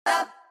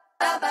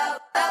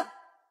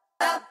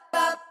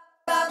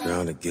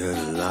Trying to get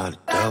a lot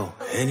of dough.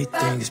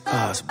 Anything is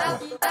possible.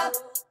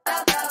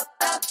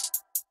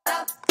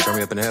 Turn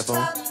me up in the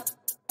headphone.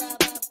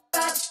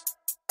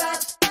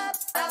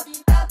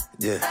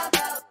 Yeah.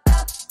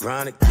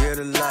 Trying to get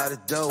a lot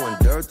of dough and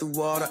dirt through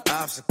all the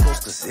obstacles,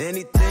 cause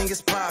anything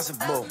is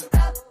possible.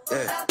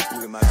 Yeah.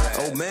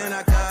 Oh man,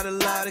 I got a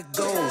lot of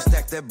gold.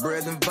 Stack that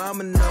bread and by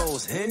my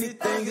nose.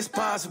 Anything is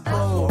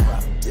possible.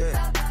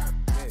 Yeah.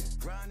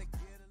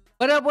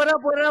 What up, what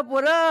up, what up,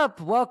 what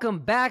up? Welcome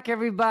back,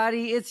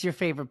 everybody. It's your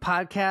favorite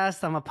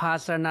podcast. I'm a pod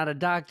star, not a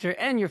doctor,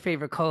 and your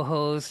favorite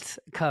co-host,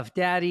 Cuff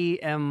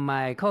Daddy, and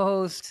my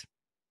co-host,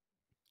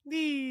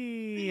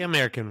 the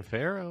American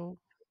Pharaoh.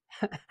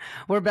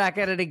 We're back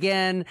at it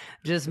again,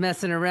 just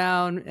messing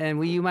around,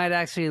 and you might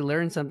actually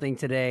learn something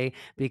today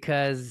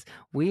because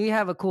we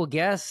have a cool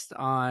guest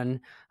on.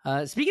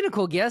 Speaking of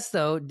cool guests,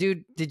 though,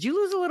 dude, did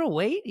you lose a little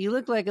weight? You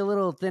look like a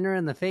little thinner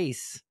in the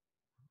face.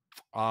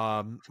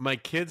 My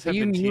kids have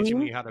been teaching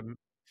me how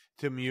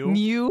to mew.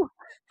 Mew?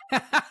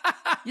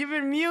 You've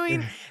been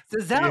mewing?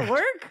 Does that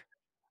work?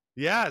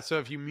 Yeah, so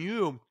if you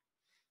mew,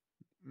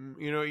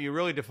 you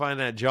really define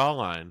that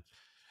jawline.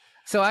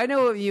 So I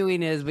know what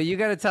mewing is, but you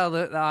got to tell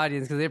the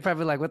audience because they're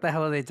probably like, what the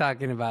hell are they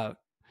talking about?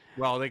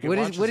 Well, they can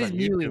watch this on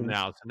YouTube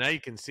now, so now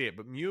you can see it.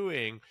 But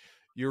mewing,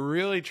 you're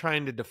really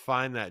trying to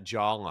define that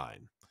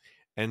jawline.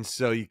 And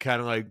so you kind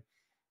of like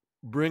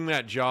bring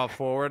that jaw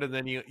forward, and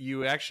then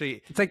you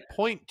actually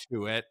point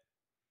to it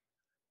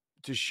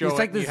to show it's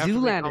like the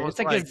Zoolander. It's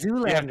like a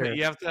Zoolander.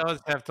 You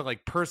always have to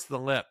like purse the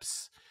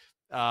lips.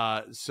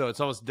 So it's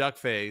almost duck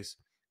face.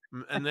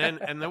 And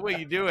then the way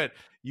you do it,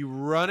 you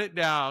run it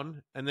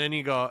down, and then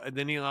you go, and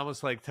then you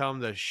almost like tell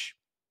them to shh.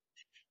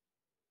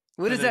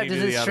 What is that?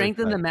 Does it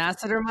strengthen the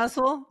masseter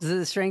muscle? Does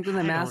it strengthen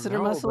the masseter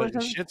muscle?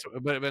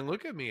 But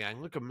look at me, I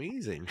look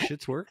amazing.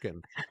 Shit's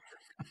working.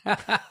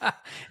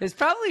 It's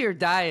probably your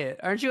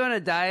diet. Aren't you on a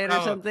diet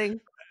or something?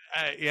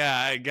 Yeah,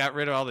 I got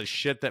rid of all the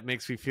shit that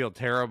makes me feel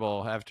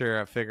terrible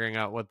after figuring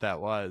out what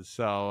that was.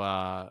 So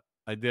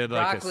I did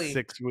like a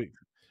 6 week.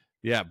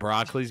 Yeah,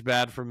 broccoli's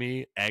bad for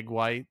me. Egg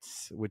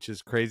whites, which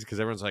is crazy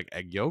because everyone's like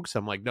egg yolks.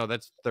 I'm like, no,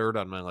 that's third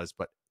on my list.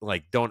 But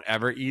like, don't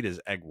ever eat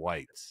is egg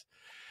whites.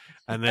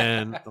 And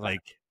then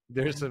like,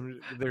 there's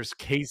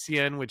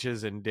casein, which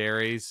is in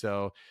dairy,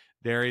 so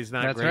dairy's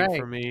not great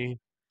for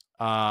me.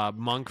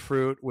 Monk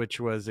fruit,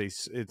 which was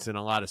it's in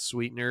a lot of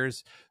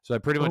sweeteners, so I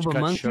pretty much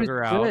cut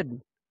sugar out.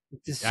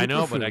 I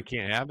know, but I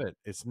can't have it.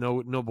 It's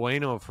no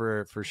bueno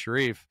for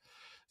Sharif.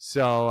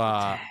 So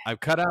I've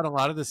cut out a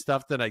lot of the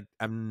stuff that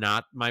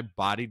my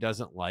body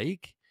doesn't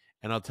like.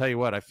 And I'll tell you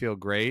what, I feel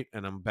great,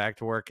 and I'm back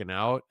to working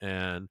out.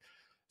 And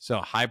so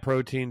high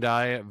protein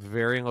diet,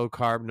 very low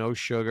carb, no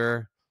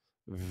sugar,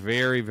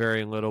 very,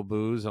 very little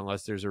booze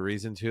unless there's a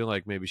reason to,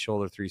 like maybe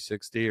shoulder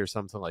 360 or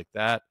something like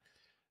that.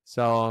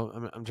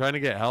 So I'm trying to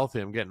get healthy.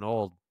 I'm getting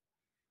old.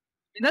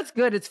 And that's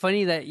good. It's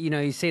funny that,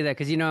 you say that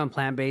because, I'm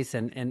plant-based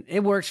and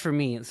it works for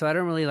me. So I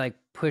don't really like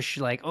push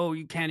like, oh,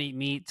 you can't eat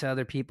meat to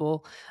other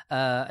people.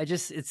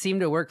 It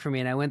seemed to work for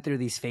me. And I went through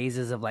these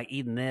phases of like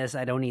eating this,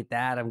 I don't eat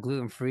that, I'm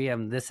gluten-free,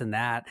 I'm this and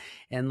that.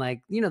 And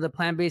like, the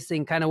plant-based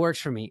thing kind of works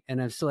for me.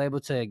 And I'm still able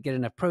to get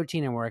enough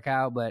protein and work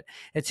out. But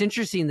it's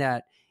interesting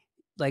that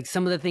like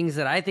some of the things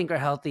that I think are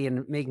healthy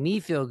and make me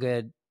feel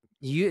good,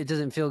 it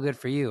doesn't feel good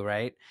for you,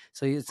 right?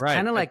 So it's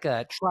kind of like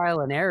a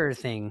trial and error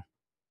thing.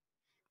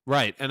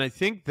 Right. And I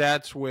think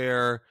that's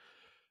where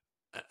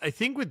I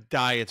think with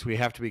diets, we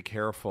have to be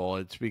careful.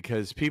 It's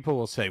because people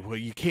will say, well,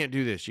 you can't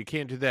do this. You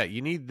can't do that.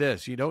 You need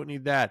this. You don't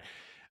need that.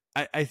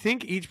 I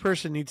think each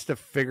person needs to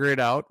figure it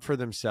out for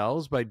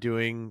themselves by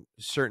doing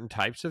certain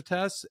types of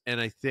tests. And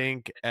I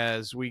think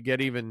as we get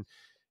even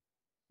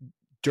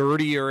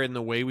dirtier in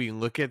the way we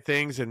look at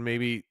things, and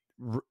maybe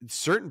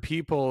certain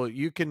people,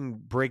 you can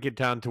break it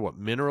down to what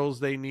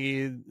minerals they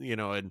need,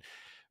 and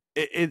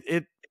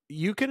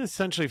you can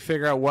essentially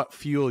figure out what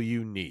fuel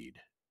you need.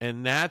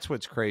 And that's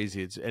what's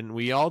crazy. And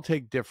we all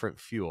take different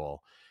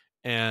fuel.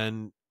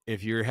 And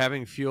if you're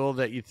having fuel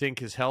that you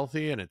think is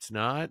healthy and it's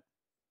not,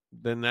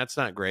 then that's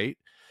not great.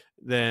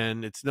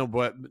 Then it's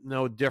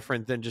no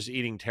different than just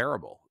eating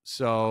terrible.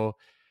 So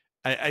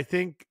I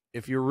think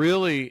if you're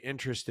really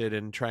interested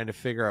in trying to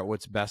figure out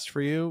what's best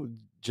for you,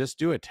 just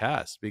do a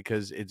test,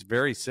 because it's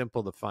very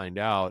simple to find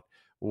out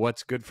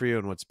what's good for you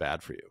and what's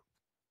bad for you.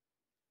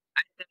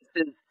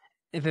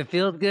 If it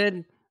feels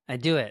good, I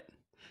do it.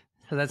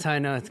 So that's how I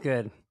know it's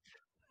good.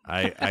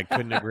 I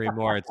couldn't agree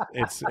more.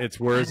 It's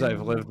words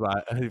I've lived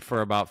by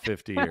for about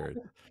 50 years.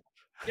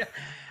 Yeah.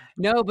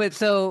 No, but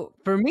so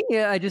for me,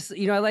 I just,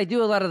 I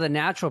do a lot of the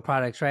natural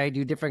products, right? I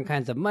do different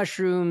kinds of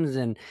mushrooms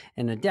and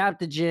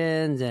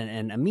adaptogens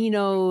and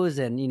aminos,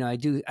 and,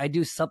 I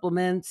do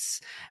supplements,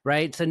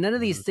 right? So none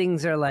of these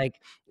things are like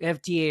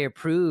FDA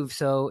approved.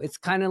 So it's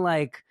kind of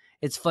like,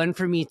 it's fun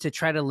for me to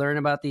try to learn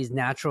about these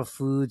natural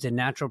foods and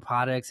natural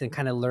products and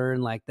kind of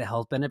learn like the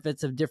health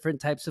benefits of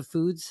different types of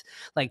foods.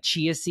 Like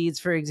chia seeds,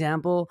 for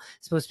example,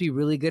 it's supposed to be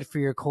really good for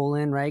your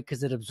colon, right?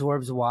 Because it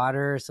absorbs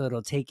water, so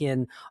it'll take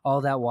in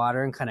all that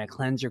water and kind of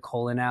cleanse your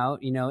colon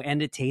out, you know,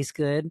 and it tastes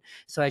good.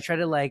 So I try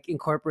to like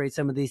incorporate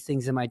some of these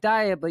things in my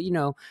diet. But, you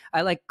know,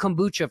 I like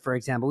kombucha, for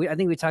example. I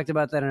think we talked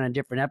about that on a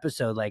different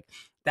episode. Like,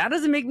 that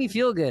doesn't make me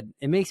feel good.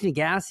 It makes me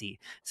gassy.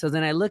 So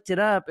then I looked it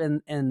up,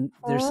 and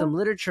there's some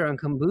literature on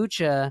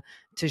kombucha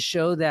to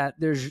show that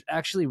there's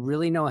actually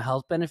really no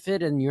health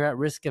benefit, and you're at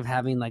risk of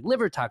having like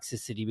liver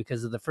toxicity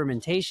because of the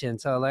fermentation.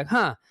 So I'm like,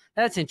 huh,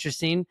 that's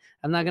interesting.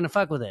 I'm not going to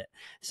fuck with it.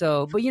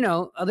 So, but you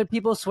know, other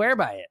people swear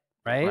by it,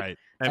 right? Right.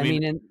 I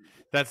mean and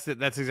that's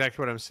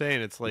exactly what I'm saying.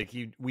 It's like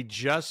we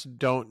just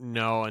don't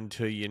know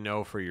until you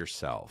know for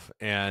yourself.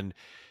 And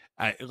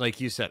like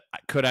you said,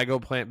 could I go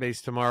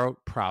plant-based tomorrow?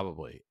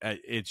 Probably.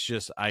 It's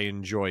just I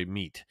enjoy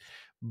meat.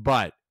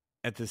 But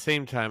at the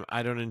same time,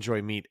 I don't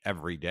enjoy meat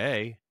every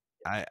day.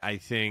 I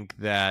think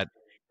that,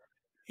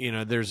 you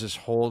know, there's this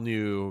whole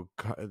new,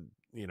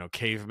 you know,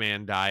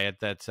 caveman diet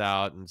that's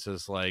out, and it's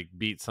just like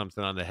beat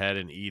something on the head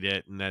and eat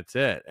it, and that's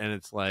it. And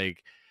it's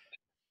like,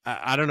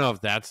 I don't know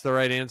if that's the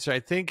right answer. I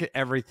think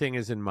everything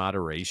is in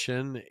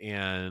moderation,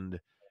 and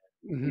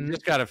you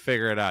just got to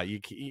figure it out.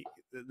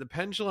 The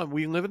pendulum,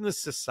 we live in this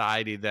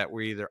society that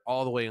we're either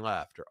all the way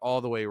left or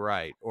all the way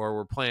right, or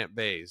we're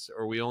plant-based,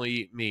 or we only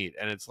eat meat.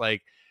 And it's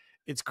like,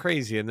 it's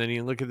crazy. And then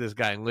you look at this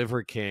guy,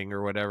 Liver King,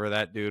 or whatever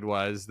that dude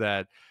was,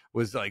 that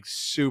was like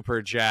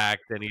super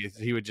jacked, and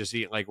he would just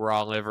eat like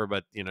raw liver,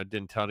 but, you know,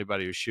 didn't tell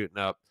anybody he was shooting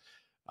up,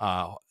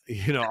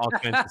 you know, all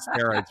kinds of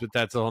steroids, but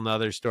that's a whole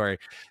nother story.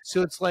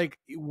 So it's like,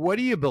 what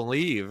do you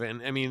believe?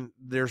 And I mean,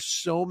 there's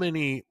so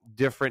many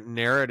different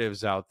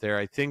narratives out there.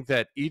 I think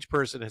that each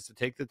person has to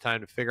take the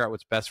time to figure out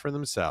what's best for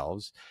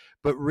themselves,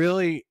 but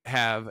really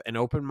have an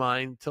open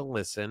mind to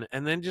listen,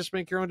 and then just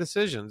make your own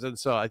decisions. And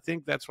so I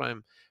think that's why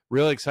I'm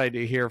really excited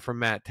to hear from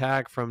Matt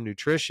Tack from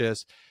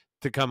Nootricious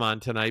to come on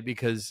tonight,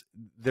 because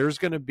there's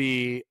going to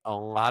be a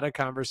lot of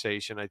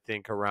conversation, I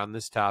think, around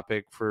this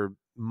topic for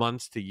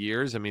months to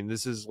years. I mean,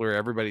 this is where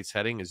everybody's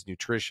heading, is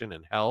nutrition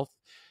and health.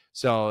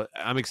 So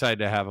I'm excited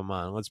to have him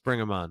on. Let's bring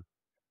him on.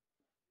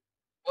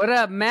 What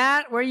up,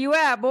 Matt? Where you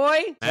at, boy?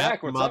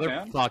 Tack, what's up,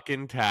 man?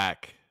 Motherfucking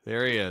Tack.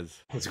 There he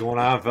is. What's going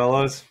on,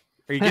 fellas?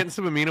 Are you getting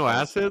some amino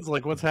acids?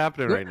 Like, what's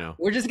happening right now?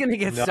 We're just gonna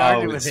get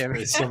started with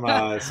him.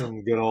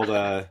 Some good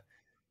old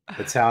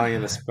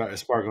Italian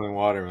sparkling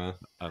water, man.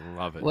 I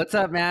love it. What's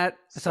up, Matt?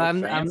 So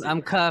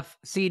I'm Cuff,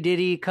 C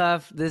Diddy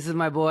Cuff. This is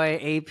my boy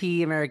AP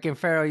American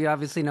Pharaoh. You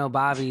obviously know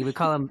Bobby. We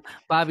call him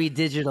Bobby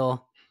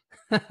Digital.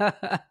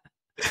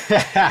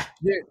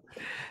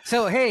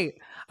 So hey,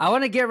 I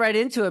want to get right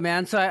into it,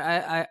 man. So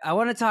I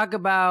want to talk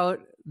about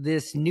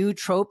this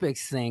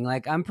nootropics thing.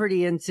 Like, I'm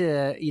pretty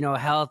into, you know,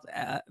 health.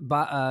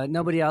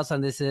 Nobody else on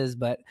this is,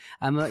 but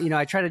you know,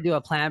 I try to do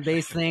a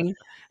plant-based thing.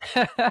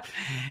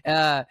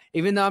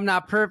 Even though I'm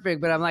not perfect,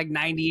 but I'm like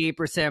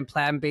 98%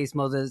 plant-based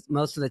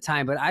most of the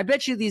time. But I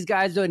bet you these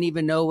guys don't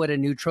even know what a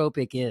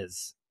nootropic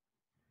is.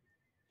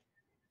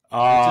 It's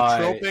a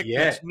tropic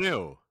that's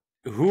new.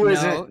 Who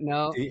is it?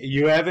 No,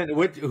 you haven't.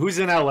 Who's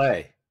in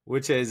LA?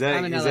 Which is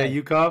that? Is that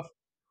you, Cuff?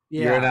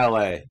 Yeah. You're in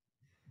LA.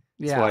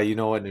 That's why you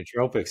know what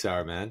nootropics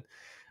are, man.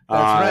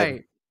 That's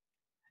right.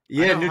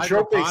 Yeah,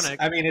 nootropics.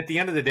 I mean, at the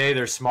end of the day,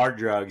 they're smart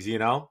drugs, you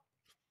know?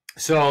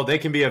 So they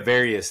can be of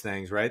various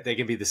things, right? They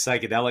can be the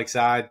psychedelic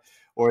side,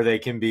 or they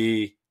can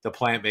be the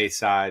plant-based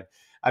side.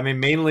 I mean,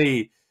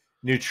 mainly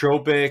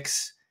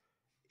nootropics,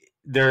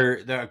 they're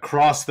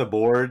across the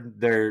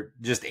board. They're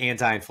just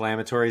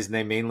anti-inflammatories, and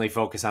they mainly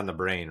focus on the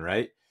brain,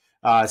 right?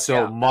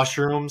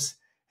 Mushrooms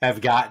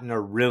have gotten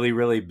a really,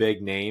 really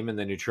big name in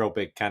the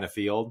nootropic kind of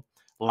field.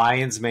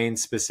 Lion's mane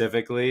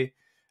specifically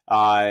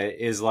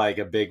is like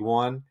a big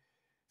one.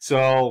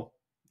 So,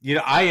 you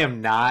know, I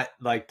am not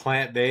like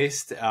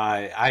plant-based.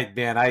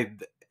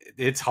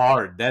 It's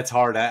hard. That's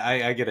hard.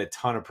 I get a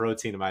ton of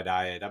protein in my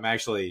diet. I'm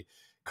actually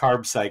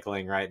carb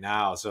cycling right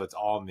now, so it's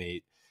all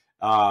meat.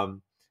 But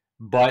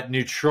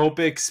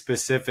nootropics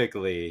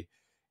specifically,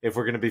 if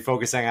we're going to be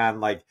focusing on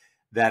like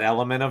that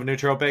element of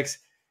nootropics,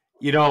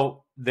 you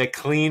know, the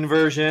clean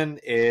version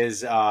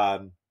is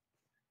the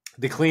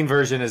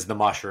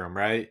mushroom,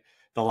 right?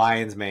 The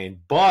lion's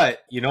mane.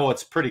 But you know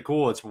what's pretty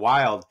cool? It's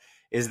wild.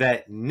 Is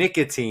that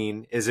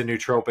nicotine is a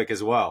nootropic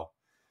as well.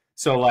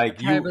 So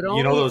like you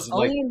know those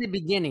only like in the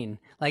beginning.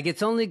 Like,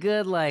 it's only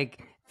good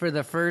like for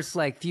the first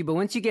like few, but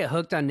once you get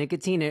hooked on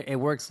nicotine, it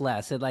works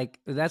less. It like,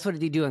 that's what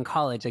you do in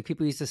college. Like,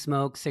 people used to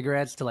smoke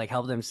cigarettes to like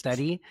help them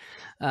study.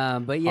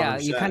 But yeah,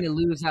 100%.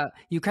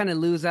 you kind of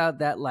lose out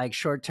that like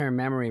short-term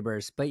memory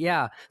burst. But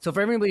yeah, so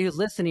for everybody who's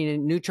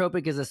listening,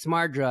 nootropic is a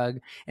smart drug.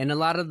 And a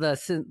lot of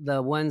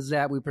the ones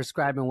that we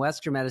prescribe in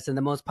Western medicine,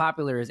 the most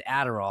popular is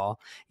Adderall.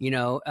 You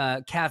know,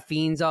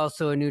 caffeine's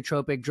also a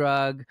nootropic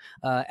drug.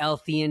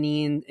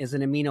 L-theanine is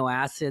an amino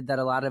acid that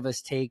a lot of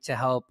us take to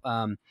help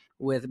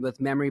with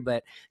memory.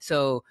 But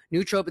so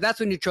that's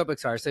what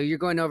nootropics are. So you're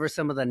going over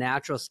some of the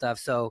natural stuff.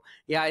 So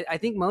yeah, I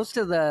think most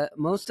of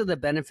the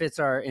benefits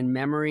are in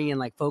memory and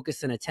like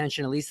focus and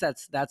attention. At least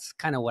that's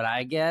kind of what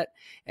I get.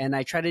 And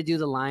I try to do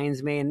the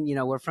lion's mane. You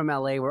know, we're from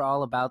LA. We're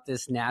all about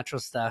this natural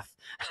stuff.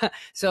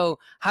 So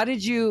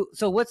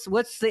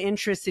what's the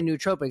interest in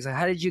nootropics? Like,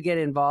 how did you get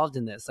involved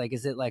in this? Like,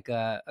 is it like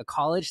a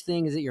college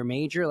thing? Is it your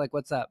major? Like,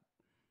 what's up?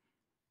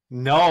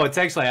 No, it's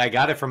actually, I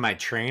got it from my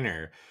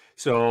trainer.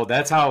 So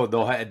that's how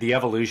the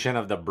evolution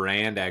of the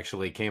brand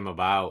actually came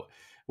about.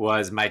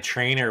 Was my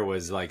trainer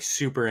was like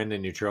super into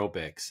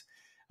nootropics.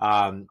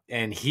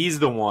 And he's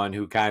the one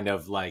who kind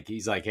of like,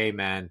 he's like, hey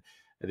man,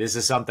 this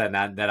is something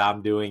that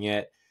I'm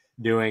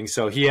doing.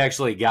 So he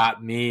actually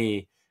got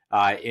me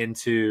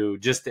into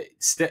just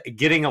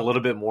getting a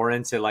little bit more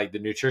into like the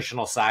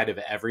nutritional side of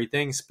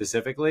everything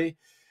specifically.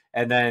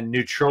 And then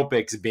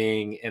nootropics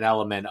being an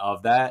element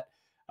of that.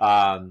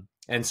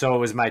 And so it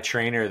was my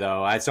trainer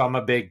though. So I'm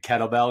a big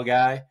kettlebell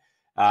guy.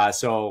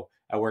 So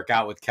I work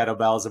out with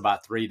kettlebells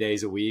about 3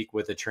 days a week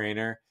with a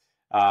trainer.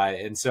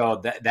 And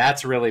so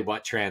that's really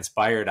what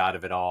transpired out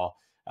of it all.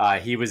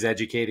 He was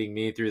educating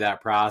me through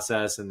that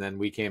process, and then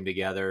we came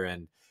together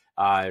and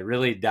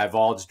really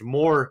divulged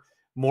more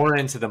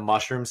into the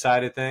mushroom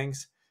side of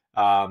things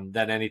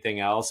than anything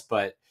else.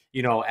 But,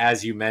 you know,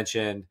 as you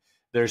mentioned,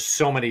 there's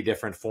so many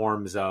different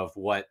forms of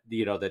what,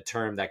 you know, the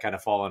term that kind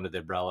of fall under the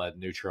umbrella of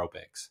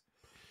nootropics.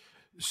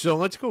 So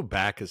let's go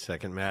back a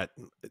second, Matt.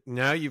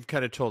 Now you've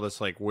kind of told us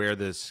like where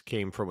this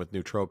came from with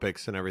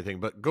nootropics and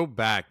everything, but go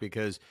back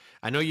because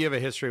I know you have a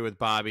history with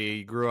Bobby.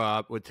 You grew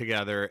up with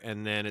together,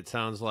 and then it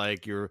sounds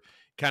like you're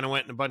kind of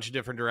went in a bunch of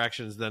different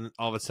directions. Then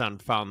all of a sudden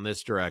found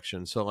this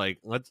direction. So like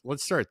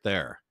let's start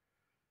there.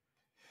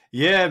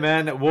 Yeah,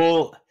 man.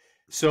 Well,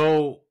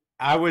 so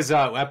I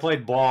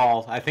played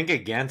ball, I think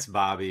against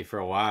Bobby for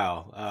a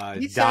while.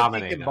 He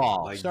dominated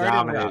ball. Like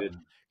dominated.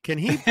 Can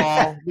he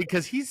ball?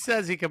 Because he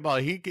says he can ball.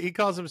 He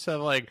calls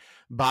himself like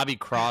Bobby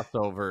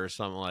Crossover or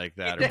something like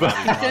that.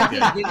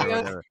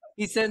 Or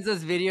he sends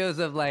us videos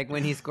of like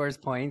when he scores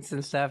points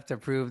and stuff to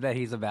prove that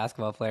he's a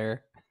basketball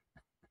player.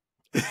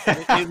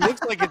 It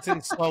looks like it's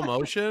in slow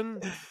motion,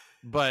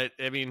 but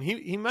I mean,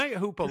 he might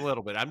hoop a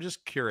little bit. I'm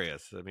just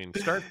curious. I mean,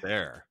 start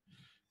there.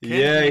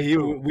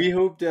 We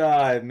hooped.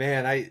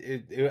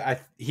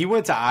 Man, he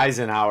went to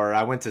Eisenhower.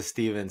 I went to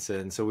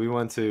Stevenson, so we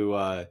went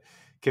to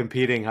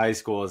competing high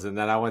schools, and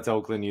then I went to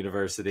Oakland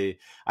University.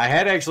 I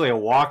had actually a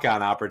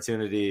walk-on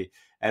opportunity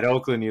at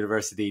Oakland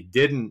University,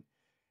 didn't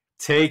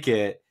take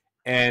it,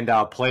 and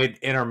played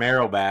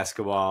intramural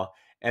basketball,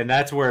 and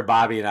that's where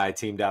Bobby and I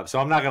teamed up. So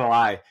I'm not gonna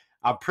lie,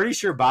 I'm pretty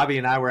sure Bobby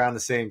and I were on the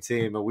same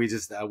team, and we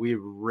just we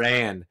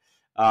ran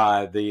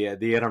the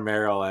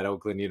intramural at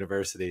Oakland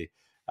University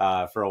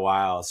for a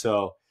while.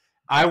 So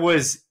I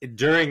was,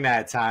 during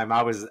that time,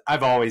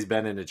 I've always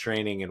been into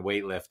training and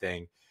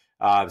weightlifting.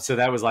 So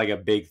that was like a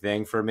big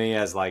thing for me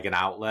as like an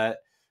outlet.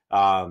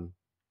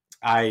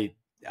 I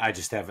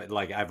just have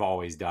like, I've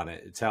always done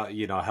it. It's how,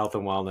 you know, health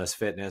and wellness,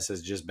 fitness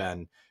has just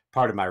been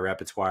part of my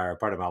repertoire,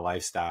 part of my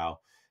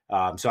lifestyle.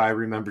 So I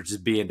remember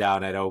just being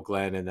down at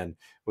Oakland and then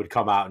would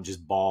come out and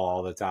just ball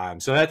all the time.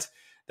 So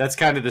that's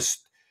kind of the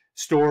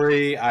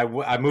story.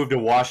 I moved to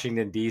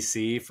Washington,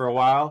 D.C. for a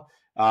while.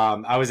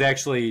 I was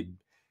actually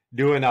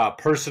doing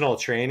personal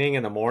training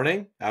in the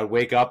morning. I would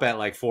wake up at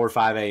like 4 or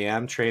 5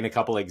 a.m., train a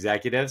couple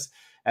executives,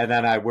 and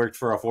then I worked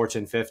for a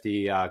Fortune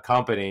 50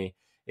 company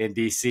in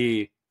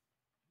DC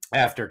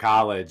after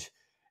college.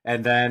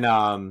 And then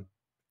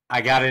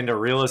I got into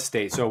real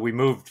estate. So we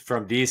moved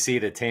from DC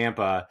to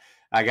Tampa.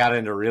 I got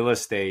into real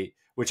estate,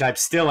 which I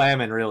still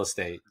am in real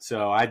estate.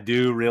 So I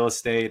do real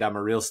estate. I'm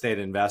a real estate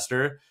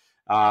investor.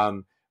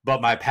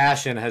 But my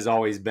passion has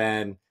always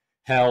been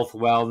health,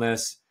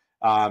 wellness.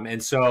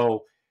 And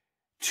so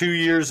 2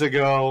 years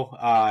ago,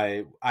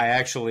 I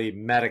actually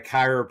met a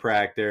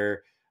chiropractor,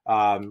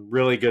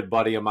 really good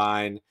buddy of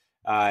mine,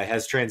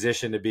 has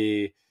transitioned to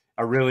be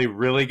a really,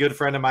 really good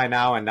friend of mine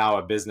now, and now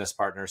a business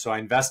partner. So I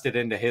invested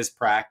into his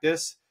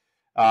practice,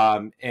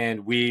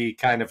 and we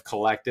kind of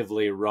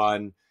collectively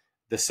run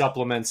the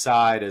supplement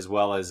side as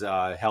well as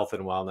health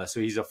and wellness. So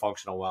he's a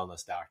functional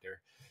wellness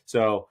doctor.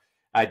 So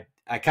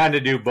I kind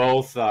of do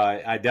both.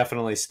 I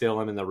definitely still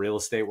am in the real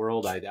estate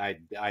world. I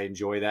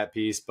enjoy that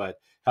piece, but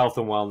health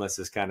and wellness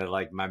is kind of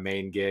like my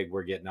main gig.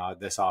 We're getting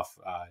this off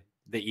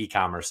the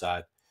e-commerce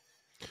side.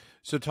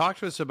 So talk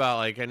to us about,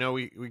 like, I know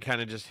we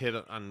kind of just hit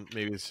on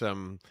maybe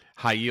some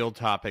high yield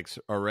topics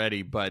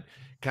already, but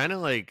kind of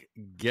like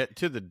get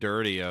to the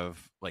dirty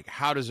of like,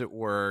 how does it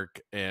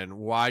work and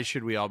why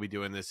should we all be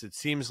doing this? It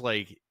seems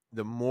like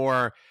the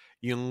more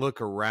you look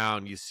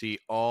around, you see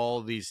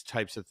all these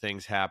types of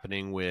things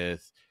happening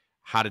with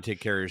how to take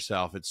care of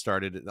yourself. It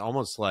started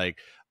almost like,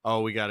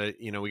 oh, we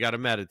gotta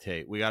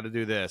meditate, we gotta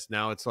do this.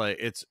 Now it's like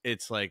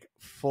it's like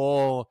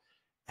full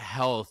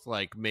health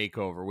like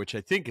makeover, which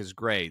I think is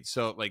great.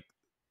 So like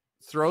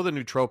throw the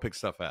nootropic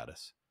stuff at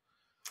us.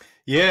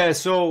 Yeah,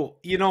 so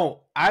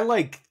I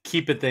like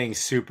keeping things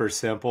super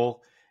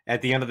simple.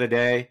 At the end of the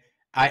day,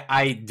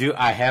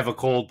 I have a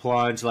cold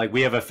plunge. Like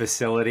we have a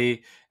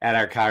facility at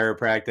our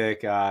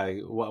chiropractic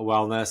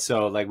wellness.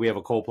 So like we have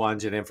a cold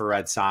plunge and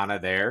infrared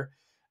sauna there.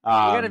 You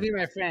gotta be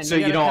my friend. So,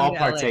 you gotta come I'll to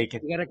partake. LA.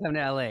 You gotta come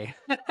to LA.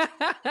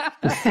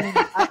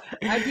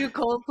 I do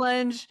cold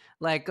plunge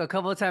like a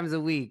couple of times a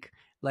week,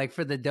 like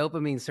for the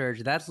dopamine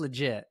surge. That's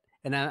legit.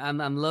 And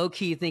I'm low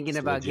key thinking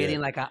about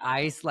getting like a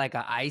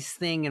ice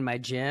thing in my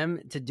gym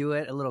to do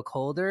it a little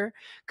colder,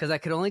 because I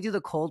could only do the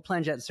cold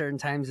plunge at certain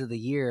times of the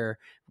year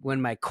when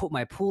my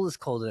pool is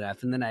cold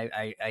enough, and then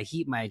I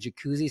heat my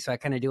jacuzzi, so I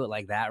kind of do it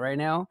like that right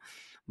now.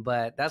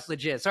 But that's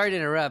legit. Sorry to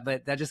interrupt,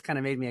 but that just kind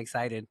of made me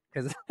excited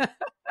because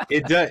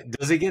It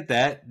does it get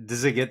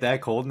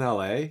that cold in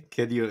LA?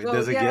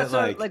 Does it get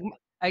like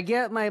I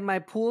get my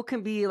pool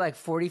can be like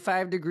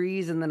 45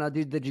 degrees, and then I'll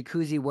do the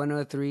jacuzzi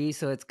 103.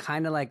 So it's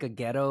kind of like a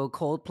ghetto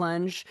cold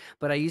plunge.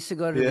 But I used to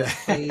go to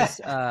this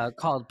place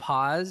called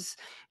Pause,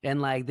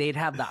 and like they'd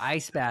have the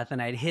ice bath,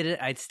 and I'd hit it.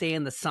 I'd stay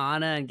in the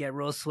sauna and get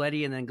real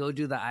sweaty, and then go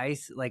do the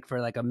ice like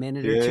for like a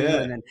minute or two,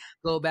 and then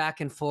go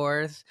back and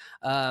forth.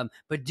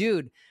 But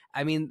dude,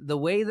 I mean, the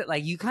way that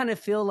like you kind of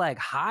feel like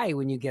high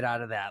when you get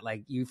out of that,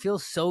 like you feel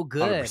so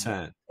good,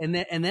 100%. and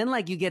then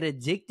like you get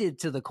addicted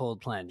to the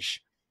cold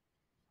plunge.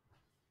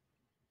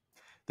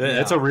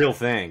 That's a real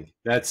thing.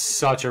 That's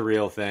such a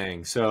real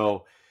thing.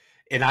 So,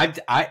 and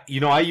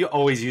I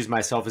always use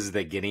myself as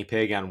the guinea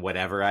pig on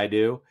whatever I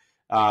do.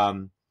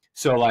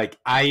 So like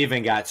I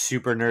even got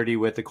super nerdy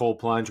with the cold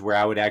plunge where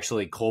I would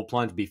actually cold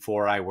plunge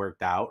before I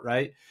worked out,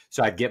 right?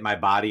 So I'd get my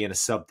body in a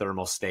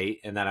subthermal state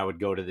and then I would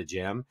go to the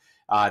gym.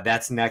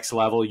 That's next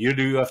level. You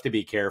do have to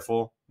be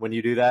careful when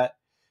you do that.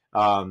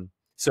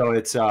 So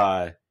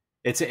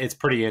it's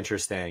pretty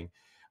interesting.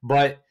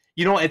 But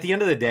at the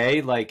end of the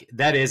day, like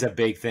that is a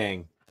big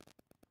thing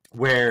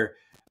where,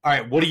 all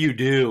right, what do you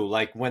do?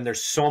 Like when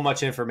there's so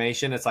much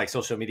information, it's like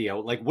social media.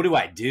 Like, what do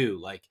I do?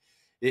 Like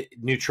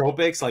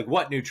nootropics, like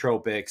what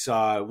nootropics,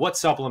 what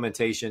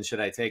supplementation should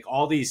I take?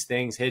 All these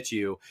things hit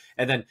you.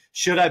 And then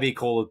should I be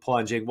cold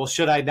plunging? Well,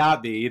 should I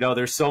not be?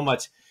 There's so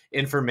much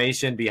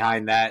information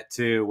behind that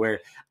too, where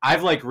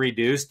I've like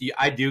reduced,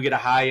 I do get a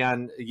high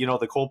on,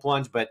 the cold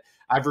plunge, but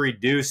I've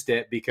reduced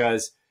it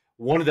because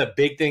one of the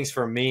big things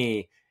for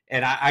me,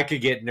 and I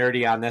could get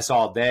nerdy on this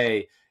all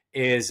day,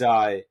 is,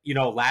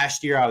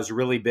 last year I was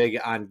really big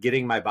on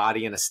getting my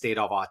body in a state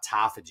of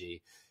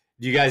autophagy.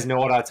 Do you guys know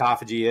what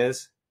autophagy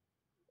is?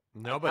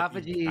 No, but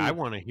I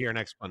want to hear an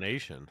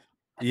explanation.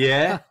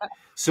 Yeah.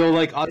 So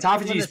like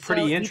autophagy is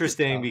pretty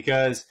interesting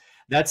because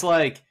that's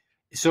like,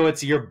 so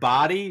it's your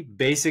body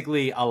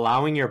basically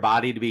allowing your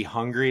body to be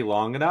hungry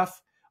long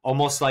enough,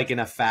 almost like in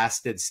a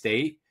fasted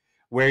state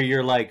where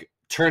you're like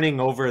turning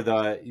over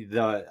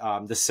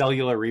the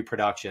cellular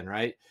reproduction,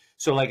 right?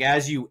 So like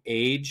as you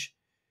age,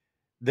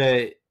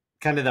 the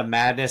kind of the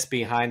madness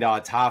behind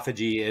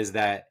autophagy is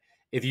that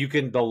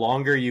the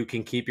longer you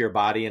can keep your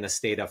body in a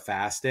state of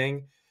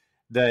fasting,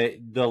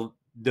 the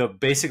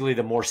basically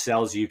the more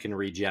cells you can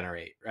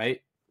regenerate,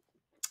 right?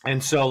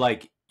 And so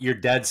like your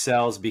dead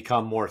cells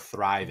become more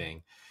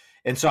thriving.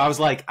 And so I was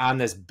like on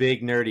this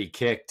big nerdy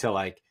kick to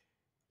like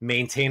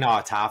maintain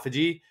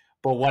autophagy.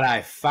 But what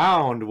I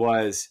found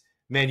was,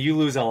 man, you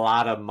lose a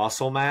lot of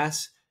muscle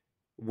mass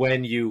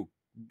when you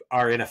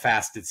are in a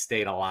fasted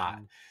state a lot.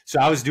 So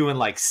I was doing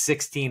like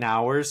 16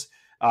 hours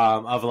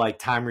of like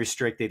time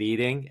restricted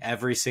eating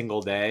every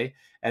single day.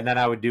 And then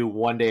I would do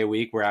 1 day a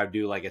week where I would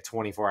do like a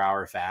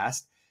 24-hour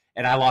fast.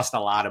 And I lost a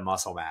lot of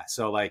muscle mass.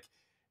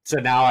 So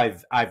now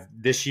I've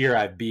this year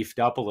I've beefed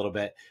up a little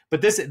bit.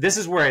 But this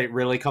is where it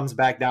really comes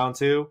back down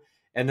to,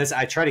 and this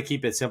I try to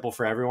keep it simple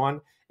for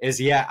everyone,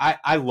 is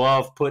I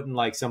love putting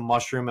like some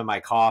mushroom in my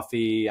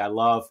coffee. I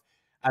love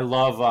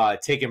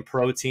taking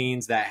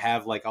proteins that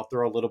have like, I'll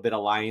throw a little bit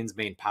of lion's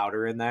mane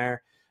powder in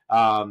there.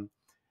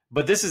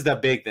 But this is the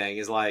big thing,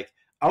 is like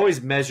I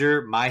always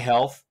measure my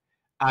health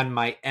on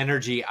my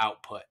energy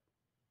output.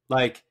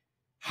 Like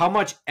how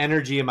much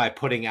energy am I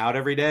putting out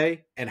every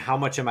day and how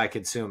much am I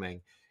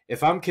consuming?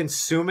 If I'm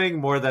consuming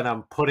more than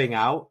I'm putting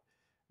out,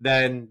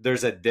 then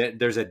there's a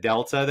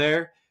delta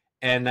there.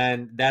 And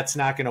then that's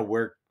not going to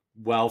work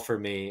well for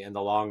me in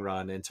the long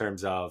run in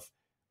terms of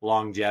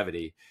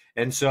longevity.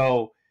 And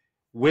so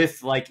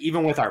with like,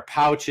 even with our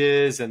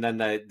pouches and then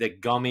the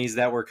gummies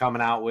that we're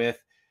coming out with,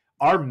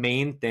 our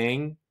main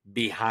thing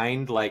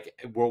behind like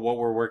what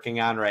we're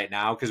working on right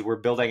now, because we're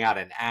building out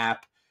an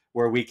app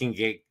where we can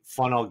get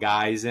funnel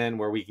guys in,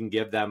 where we can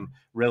give them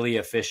really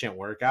efficient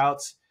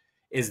workouts,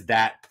 is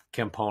that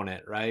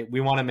component, right?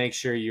 We want to make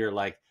sure you're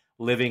like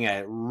living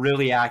a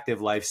really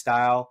active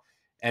lifestyle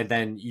and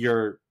then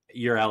you're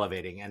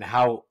elevating. And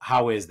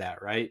how is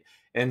that, right?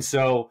 And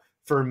so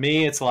for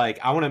me, it's like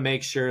I want to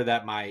make sure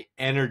that my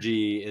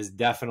energy is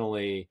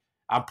definitely,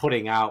 I'm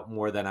putting out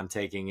more than I'm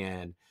taking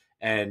in,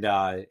 and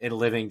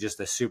living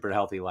just a super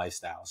healthy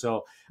lifestyle.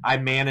 So I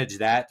manage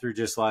that through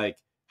just like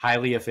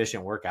highly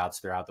efficient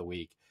workouts throughout the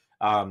week.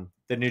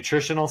 The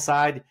nutritional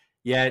side,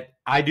 yet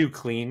I do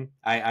clean.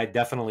 I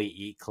definitely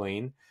eat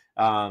clean.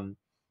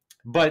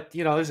 But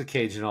there's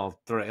occasional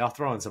I'll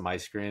throw in some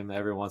ice cream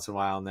every once in a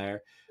while in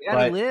there. You gotta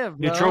But live,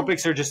 bro.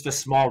 nootropics are just a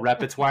small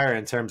repertoire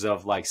in terms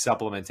of like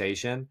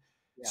supplementation.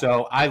 Yeah.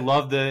 So I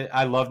love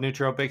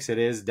nootropics. It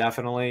is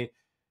definitely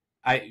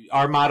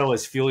our motto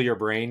is fuel your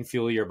brain,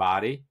 fuel your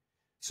body.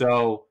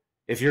 So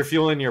if you're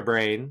fueling your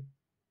brain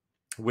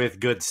with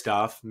good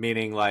stuff,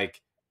 meaning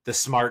like the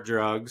smart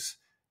drugs,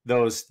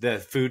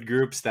 the food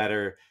groups that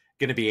are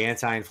going to be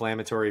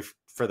anti-inflammatory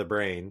for the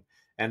brain,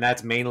 and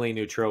that's mainly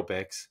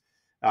nootropics.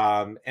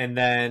 And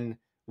then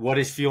what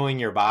is fueling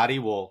your body?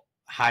 Well,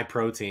 high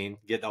protein,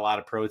 getting a lot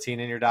of protein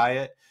in your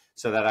diet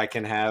so that I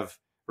can have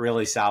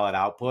really solid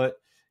output.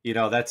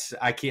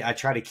 I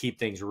try to keep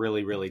things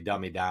really, really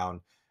dummy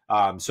down.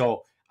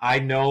 So I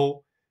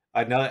know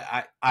what,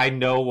 my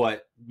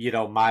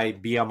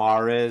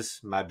BMR is,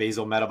 my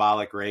basal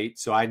metabolic rate.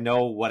 So I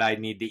know what I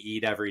need to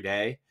eat every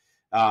day,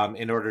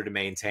 in order to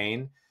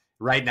maintain.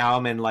 Right now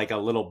I'm in like a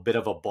little bit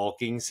of a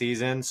bulking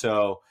season.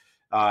 So,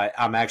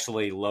 I'm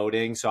actually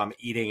loading. So I'm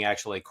eating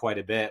actually quite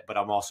a bit, but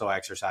I'm also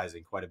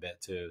exercising quite a bit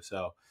too.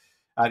 So,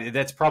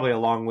 that's probably a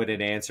long-winded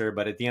answer,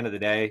 but at the end of the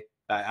day,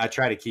 I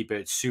try to keep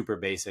it super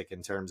basic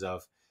in terms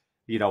of,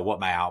 what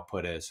my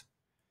output is.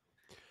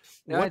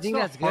 No, I think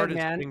that's good,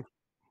 man.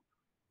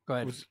 Go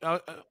ahead.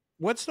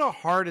 What's the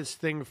hardest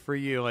thing for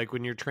you? Like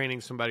when you're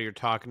training somebody, you're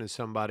talking to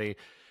somebody.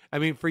 I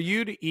mean, for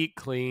you to eat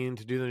clean,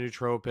 to do the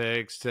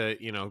nootropics, to,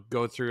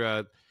 go through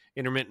a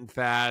intermittent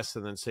fast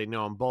and then say,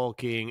 no, I'm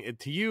bulking.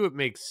 To you, it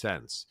makes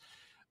sense.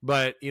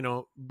 But,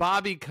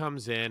 Bobby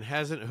comes in,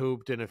 hasn't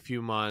hooped in a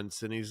few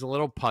months, and he's a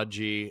little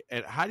pudgy.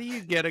 And how do you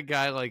get a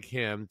guy like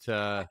him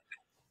to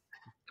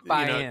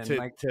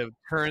to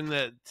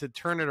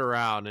turn it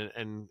around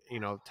and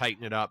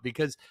tighten it up?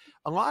 Because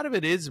a lot of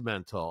it is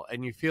mental,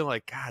 and you feel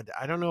like, God,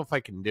 I don't know if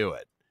I can do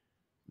it.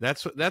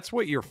 That's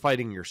what you're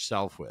fighting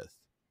yourself with.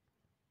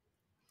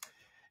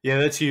 Yeah,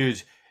 that's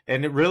huge.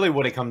 And really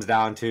what it comes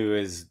down to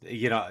is,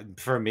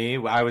 for me,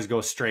 I always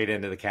go straight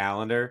into the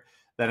calendar.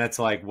 Then it's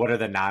like, what are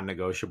the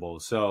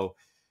non-negotiables? So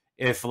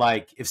if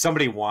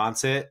somebody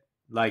wants it,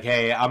 like,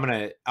 hey, I'm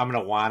going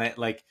to want it.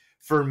 Like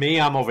for me,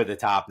 I'm over the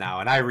top now.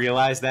 And I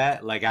realize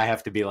that, like, I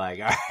have to be like,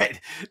 all right,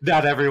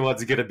 not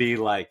everyone's going to be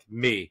like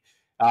me.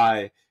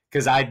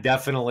 Cause I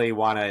definitely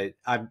want to,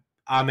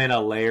 I'm in a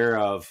layer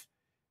of,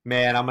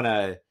 man,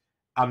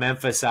 I'm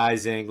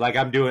emphasizing, like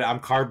I'm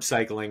carb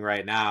cycling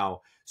right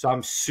now. So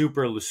I'm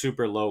super,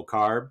 super low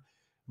carb.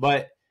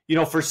 But,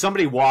 for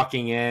somebody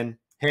walking in,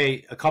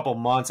 hey, a couple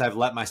months, I've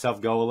let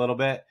myself go a little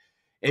bit.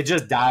 It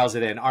just dials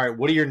it in. All right,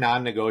 what are your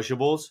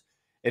non-negotiables?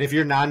 And if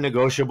your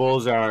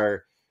non-negotiables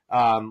are,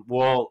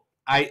 well,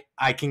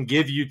 I can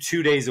give you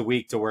 2 days a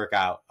week to work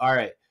out. All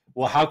right,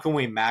 well, how can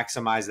we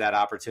maximize that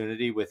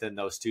opportunity within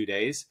those 2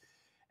 days?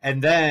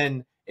 And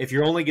then if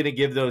you're only going to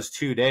give those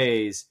 2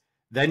 days,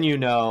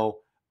 then all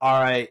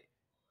right,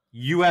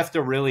 you have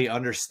to really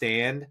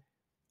understand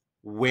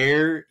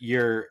where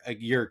your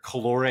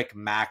caloric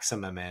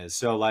maximum is.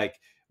 So like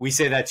we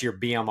say that's your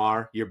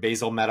BMR, your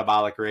basal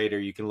metabolic rate, or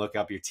you can look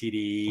up your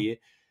TDE.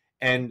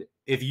 And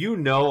if you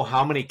know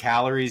how many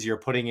calories you're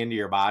putting into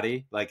your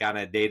body, like on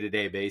a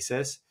day-to-day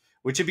basis,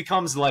 which it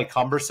becomes like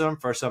cumbersome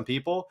for some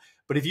people,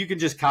 but if you can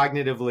just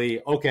cognitively,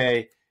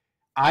 okay,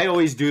 I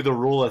always do the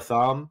rule of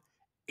thumb,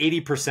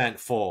 80%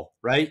 full,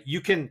 right?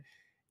 You can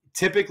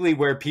typically,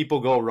 where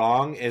people go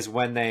wrong is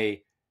when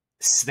they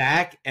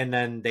snack and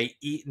then they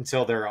eat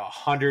until they're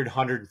 100,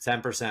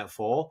 110%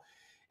 full.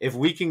 If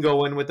we can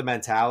go in with the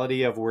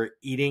mentality of we're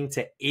eating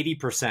to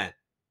 80%.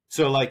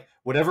 So like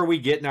whatever we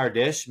get in our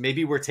dish,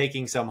 maybe we're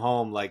taking some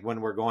home, like when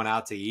we're going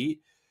out to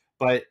eat,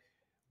 but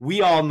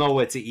we all know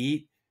what to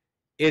eat.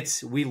 When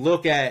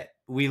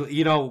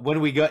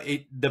we go,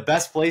 the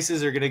best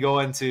places are going to go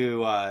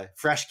into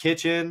Fresh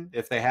Kitchen,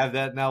 if they have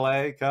that in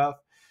LA, Cuff,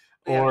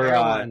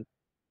 or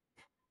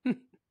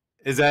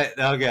is that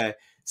okay?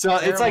 So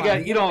it's like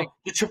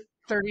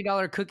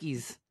 $30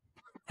 cookies.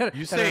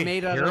 You say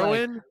made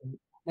heroin?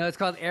 No, it's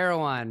called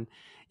Erewhon.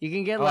 You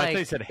can get I thought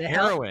you said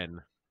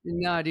heroin.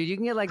 No, dude, you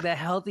can get like the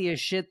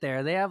healthiest shit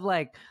there. They have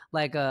like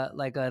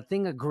a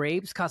thing of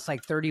grapes costs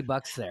like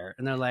 $30 there,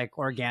 and they're like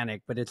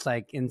organic, but it's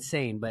like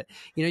insane. But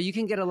you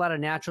can get a lot of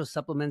natural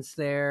supplements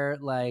there,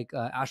 like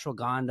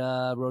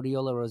ashwagandha,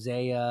 rhodiola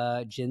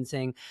rosea,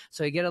 ginseng.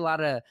 So you get a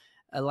lot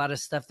of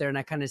stuff there, and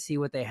I kind of see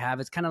what they have.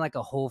 It's kind of like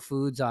a Whole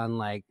Foods on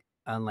like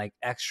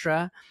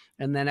extra,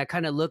 and then I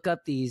kind of look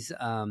up these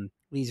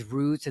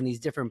roots and these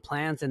different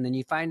plants, and then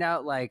you find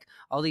out like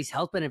all these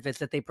health benefits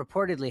that they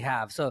purportedly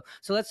have. So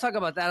let's talk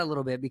about that a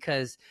little bit,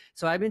 because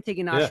I've been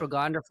taking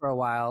ashwagandha for a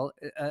while.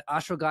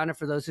 Ashwagandha,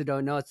 for those who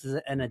don't know, it's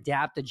an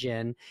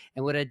adaptogen,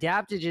 and what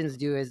adaptogens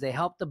do is they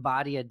help the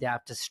body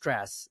adapt to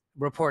stress,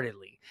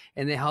 reportedly,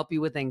 and they help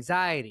you with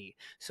anxiety.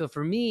 So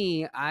for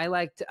me, I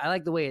like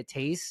the way it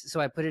tastes,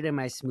 so I put it in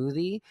my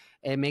smoothie.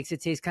 It makes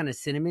it taste kind of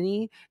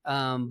cinnamony,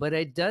 but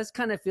it does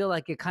kind of feel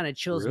like it kind of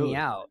chills me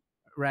out.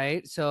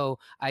 right? So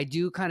I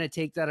do kind of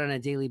take that on a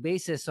daily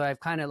basis. So I've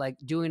kind of like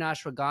doing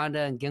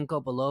ashwagandha and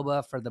ginkgo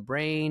biloba for the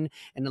brain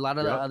and a lot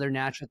of the Yep. other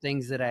natural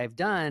things that I've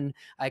done.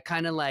 I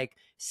kind of like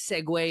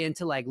segue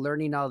into like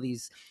learning all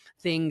these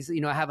things.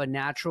 You know, I have a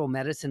natural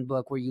medicine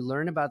book where you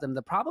learn about them.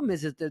 The problem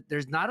is that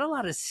there's not a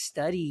lot of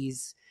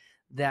studies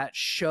that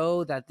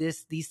show that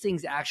these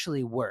things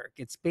actually work.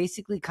 It's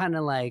basically kind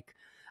of like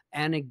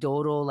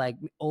anecdotal, like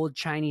old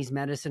Chinese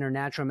medicine or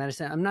natural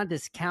medicine. I'm not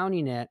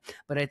discounting it,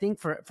 but I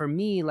think for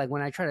me, like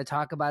when I try to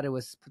talk about it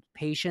with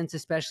patients,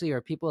 especially,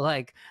 or people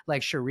like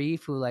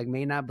Sharif, who like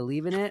may not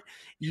believe in it,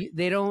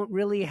 they don't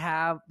really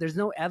have. There's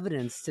no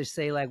evidence to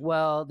say like,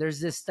 well, there's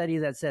this study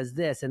that says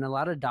this, and a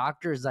lot of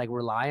doctors like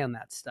rely on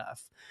that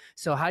stuff.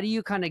 So how do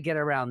you kind of get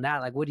around that?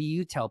 Like, what do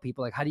you tell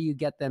people? Like, how do you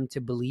get them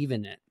to believe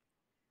in it?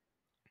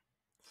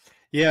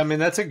 Yeah, I mean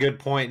that's a good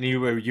point,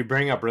 and you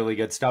bring up really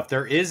good stuff.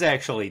 There is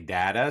actually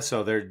data,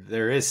 so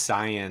there is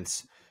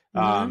science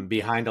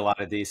behind a lot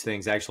of these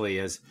things. Actually,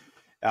 as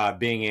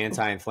being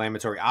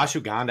anti-inflammatory,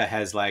 ashwagandha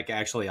has like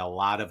actually a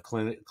lot of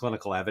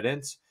clinical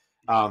evidence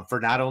for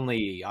not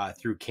only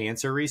through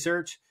cancer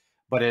research,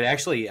 but it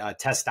actually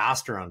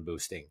testosterone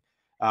boosting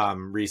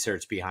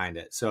research behind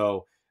it.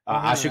 So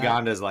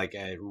ashwagandha is like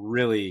a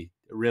really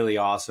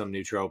awesome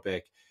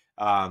nootropic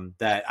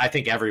that I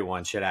think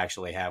everyone should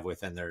actually have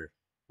within their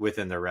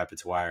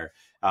repertoire.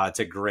 It's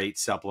a great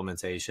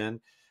supplementation.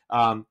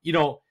 You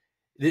know,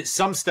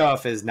 some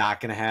stuff is not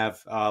going to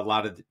have a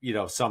lot of, you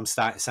know, some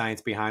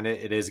science behind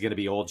it. It is going to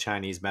be old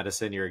Chinese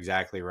medicine. You're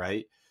exactly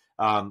right.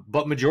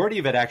 But majority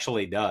of it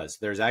actually does.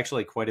 There's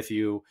actually quite a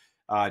few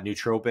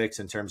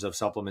nootropics in terms of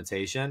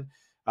supplementation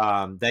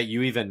that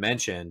you even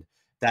mentioned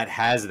that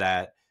has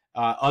that.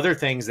 Other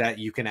things that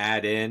you can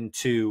add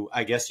into,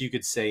 I guess you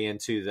could say,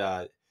 into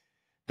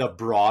the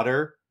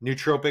broader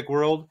nootropic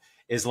world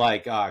is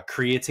like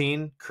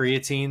creatine.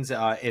 Creatine's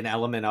an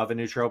element of a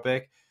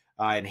nootropic,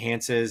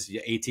 enhances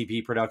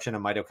ATP production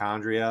of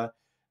mitochondria.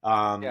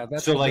 Yeah,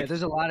 that's so like,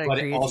 there's a lot of, but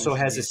it also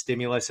has a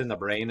stimulus in the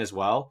brain as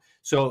well.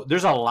 So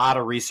there's a lot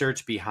of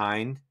research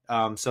behind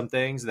some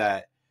things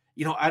that,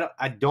 you know,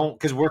 I don't,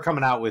 because we're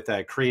coming out with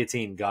a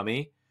creatine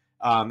gummy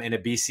and a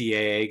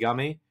BCAA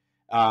gummy.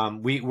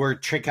 We're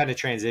kind of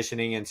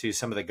transitioning into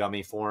some of the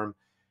gummy form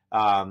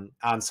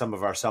on some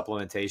of our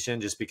supplementation,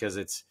 just because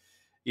it's,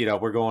 you know,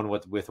 we're going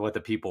with what the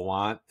people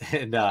want,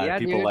 and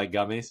people dude, like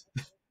gummies.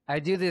 I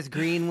do this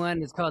green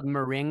one. It's called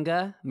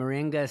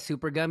Moringa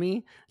Super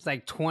Gummy. It's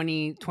like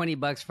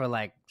 $20 for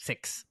like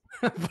 6.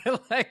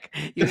 But like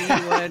you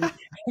eat one,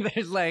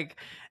 there's like,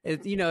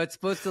 it's, you know, it's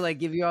supposed to like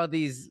give you all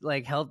these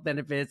like health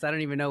benefits. I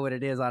don't even know what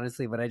it is,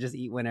 honestly, but I just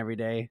eat one every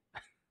day.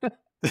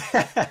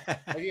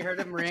 Have you heard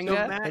of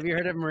Moringa? Have you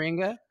heard of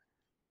Moringa?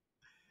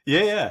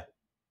 Yeah.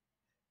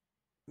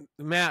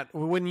 Matt,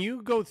 when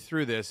you go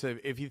through this,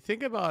 if you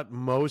think about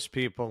most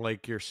people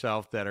like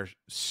yourself that are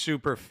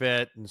super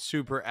fit and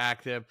super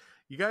active,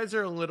 you guys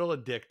are a little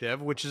addictive,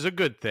 which is a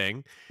good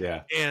thing.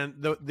 Yeah. And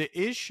the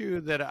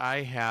issue that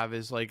I have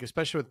is like,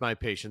 especially with my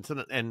patients,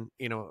 and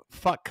you know,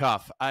 fuck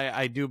cuff.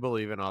 I do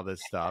believe in all this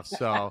stuff.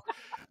 So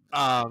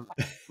no,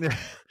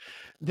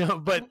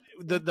 but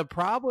the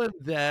problem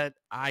that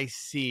I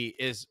see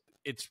is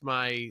it's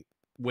my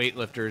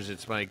weightlifters,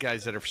 it's my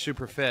guys that are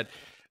super fit.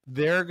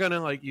 They're going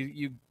to like,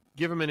 you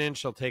give them an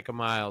inch, they'll take a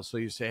mile. So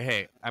you say,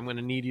 hey, I'm going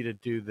to need you to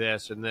do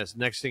this and this.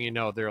 Next thing you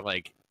know, they're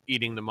like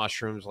eating the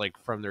mushrooms like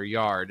from their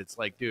yard. It's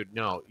like, dude,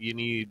 no,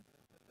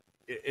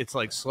 it's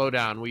like, slow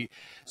down.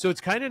 So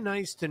it's kind of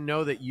nice to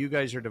know that you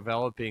guys are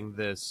developing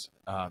this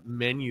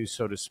menu,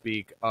 so to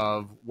speak,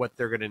 of what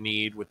they're going to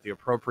need with the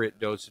appropriate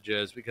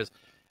dosages, because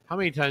how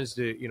many times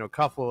do, you know,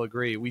 Cuff will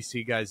agree, we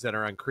see guys that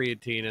are on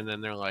creatine and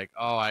then they're like,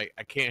 oh, I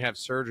can't have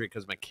surgery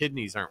because my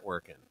kidneys aren't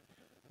working.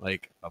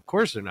 Like, of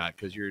course they're not,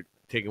 because you're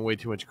taking way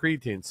too much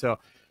creatine. So,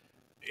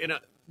 you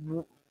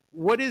know,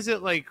 what is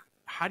it like?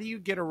 How do you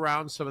get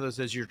around some of those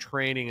as you're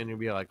training and you'll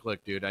be like,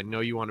 look, dude, I know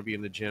you want to be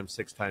in the gym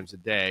 6 times a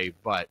day,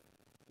 but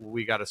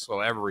we got to slow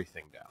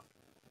everything down.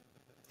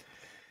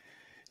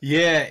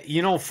 Yeah.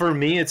 You know, for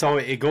me,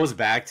 it goes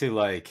back to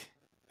like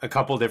a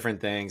couple different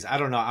things. I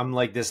don't know. I'm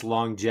like this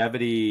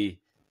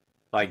longevity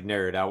like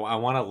nerd. I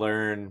want to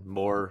learn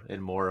more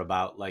and more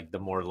about like the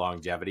more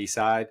longevity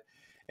side.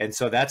 And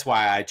so that's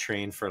why I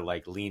train for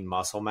like lean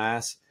muscle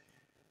mass.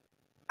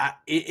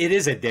 It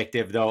is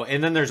addictive though.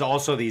 And then there's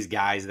also these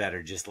guys that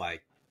are just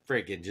like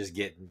freaking just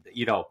getting,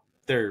 you know,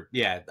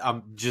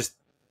 I'm just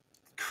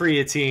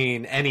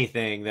creatine,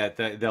 anything that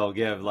they'll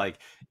give. Like,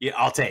 yeah,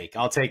 I'll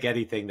take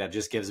anything that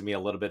just gives me a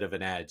little bit of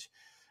an edge.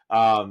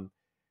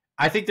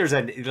 I think there's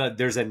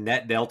a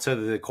net delta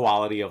to the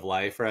quality of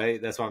life,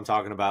 right? That's what I'm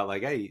talking about.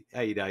 Like I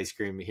eat ice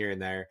cream here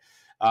and there.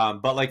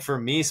 But like for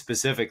me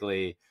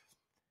specifically,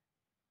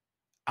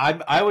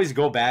 I always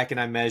go back and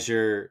I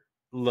measure,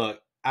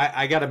 look,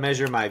 I got to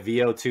measure my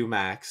VO2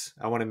 max.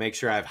 I want to make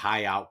sure I have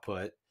high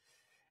output.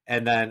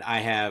 And then I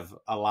have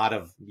a lot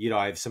of, you know,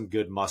 I have some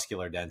good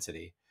muscular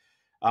density.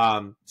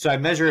 So I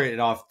measure it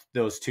off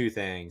those two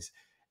things.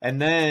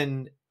 And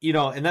then, you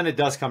know, and then it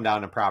does come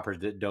down to proper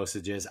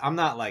dosages. I'm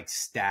not like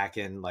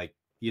stacking like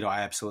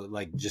absolutely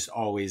like just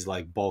always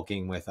like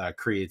bulking with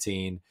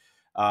creatine.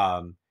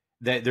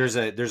 That there's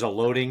a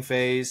loading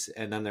phase,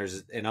 and then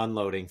there's an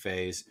unloading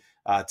phase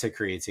to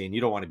creatine.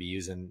 You don't want to be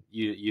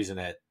using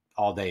it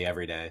all day,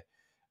 every day.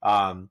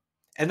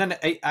 And then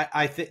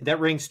I think that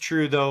rings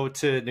true though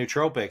to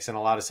nootropics and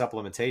a lot of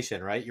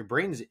supplementation, right?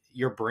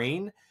 Your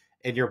brain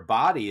and your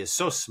body is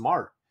so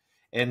smart.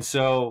 And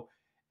so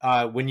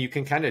when you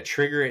can kind of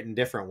trigger it in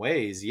different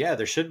ways, yeah,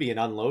 there should be an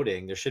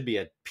unloading. There should be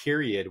a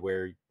period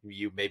where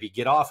you maybe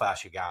get off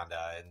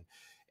ashwagandha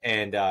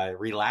and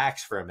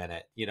relax for a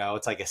minute.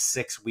 It's like a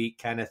 6-week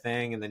kind of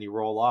thing, and then you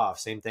roll off.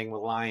 Same thing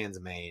with lion's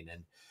mane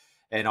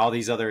and all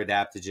these other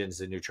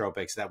adaptogens and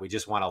nootropics that we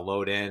just want to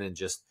load in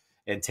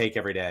and take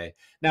every day.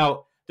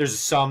 Now, there's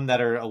some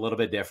that are a little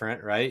bit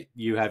different, right?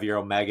 You have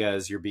your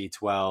omegas, your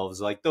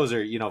B12s, like those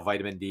are,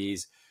 vitamin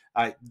Ds.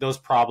 Those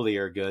probably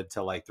are good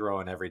to like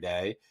throw in every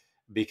day,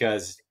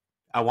 because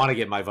I want to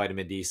get my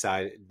vitamin D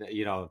side,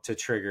 to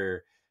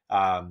trigger.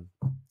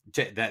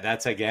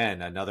 That's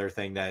again another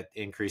thing that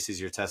increases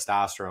your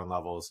testosterone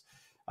levels,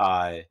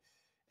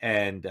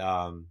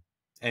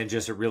 and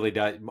just it really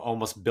does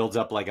almost builds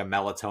up like a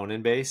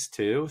melatonin base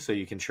too, so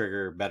you can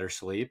trigger better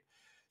sleep.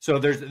 So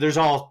there's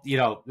all,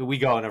 we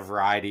go in a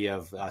variety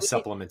of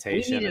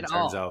supplementation in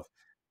terms of.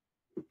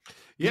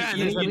 Yeah,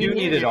 you do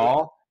need it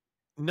all.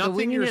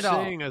 Nothing you're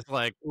saying is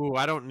like, "Ooh,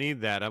 I don't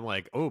need that." I'm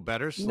like, "Oh,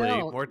 better sleep,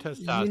 more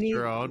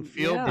testosterone,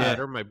 feel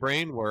better, my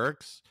brain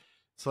works."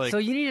 It's like, so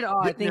you need it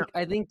all.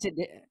 I think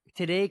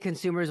today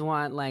consumers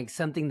want like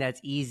something that's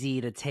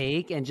easy to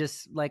take and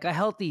just like a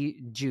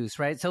healthy juice,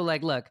 right? So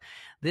like, look,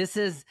 this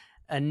is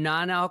a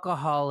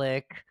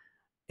non-alcoholic.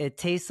 It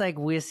tastes like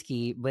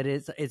whiskey, but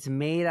it's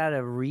made out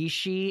of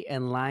reishi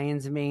and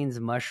lion's mane's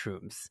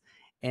mushrooms,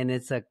 and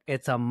it's a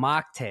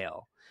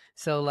mocktail.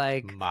 So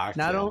like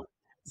mocktail.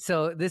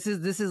 So this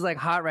is like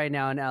hot right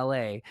now in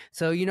LA.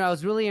 So I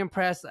was really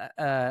impressed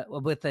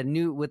with the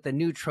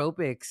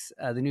nootropics,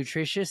 the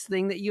Nootricious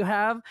thing that you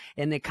have,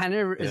 and it kind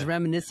of is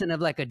reminiscent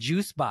of like a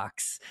juice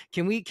box.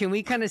 Can we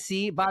kind of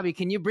see, Bobby?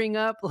 Can you bring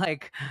up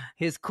like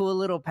his cool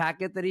little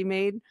packet that he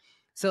made?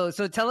 So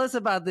tell us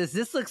about this.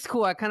 This looks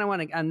cool. I kind of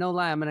want to. I'm no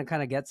lie. I'm gonna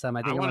kind of get some.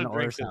 I think I'm gonna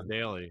order some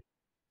daily.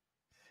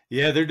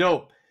 Yeah, they're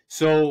dope.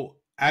 So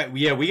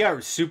we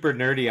got super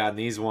nerdy on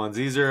these ones.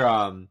 These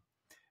are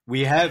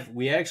we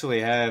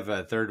actually have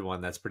a third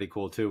one that's pretty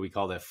cool too. We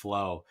call it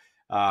Flow.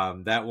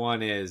 That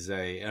one is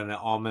an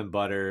almond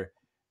butter,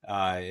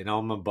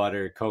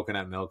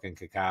 coconut milk, and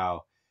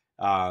cacao.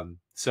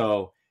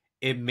 So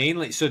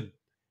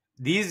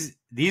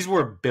these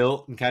were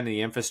built in kind of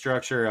the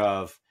infrastructure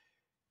of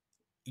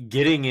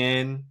getting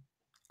in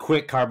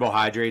quick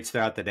carbohydrates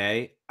throughout the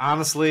day.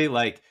 Honestly,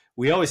 like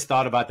we always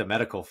thought about the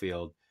medical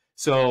field.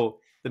 So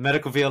the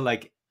medical field,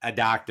 like a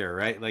doctor,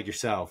 right? Like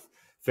yourself,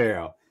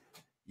 Pharaoh.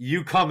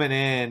 You coming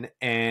in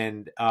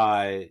and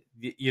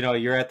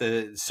you're at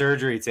the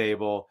surgery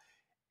table,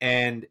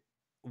 and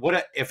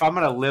if I'm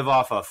going to live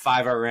off of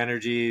 5-hour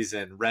energies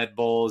and Red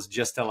Bulls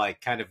just to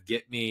like kind of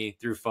get me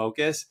through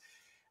focus,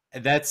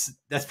 that's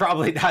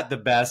probably not the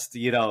best,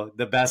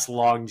 the best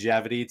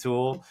longevity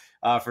tool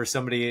for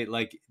somebody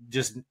like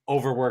just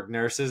overworked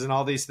nurses and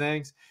all these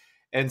things.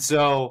 And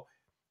so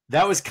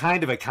that was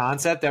kind of a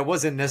concept that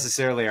wasn't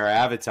necessarily our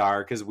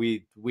avatar, because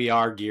we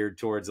are geared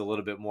towards a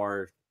little bit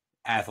more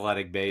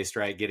athletic based,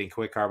 right? Getting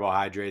quick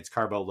carbohydrates,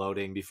 carbo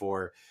loading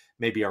before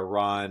maybe a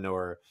run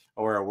or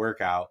a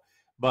workout.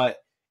 But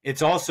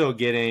it's also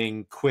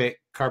getting quick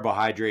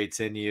carbohydrates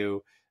in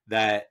you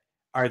that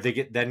are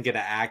then going to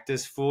act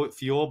as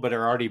fuel, but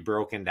are already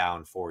broken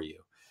down for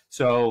you.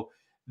 So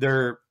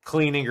they're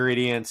clean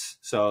ingredients.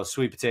 So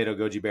sweet potato,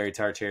 goji berry,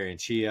 tartary, and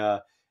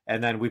chia.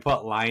 And then we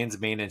put lion's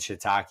mane and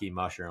shiitake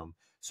mushroom.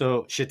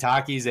 So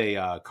shiitake is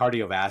a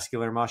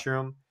cardiovascular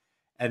mushroom,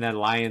 and then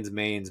lion's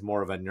mane's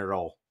more of a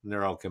neural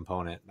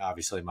component,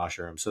 obviously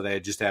mushroom. So they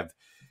just have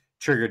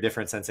trigger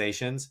different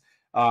sensations.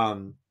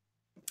 And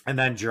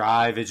then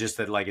drive is just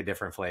like a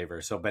different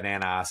flavor. So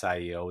banana,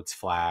 acai, oats,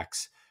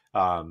 flax.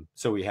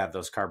 So we have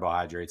those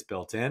carbohydrates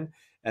built in,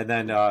 and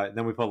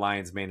then we put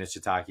lion's mane and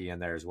shiitake in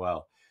there as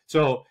well.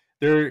 So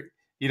they're,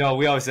 we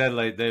always said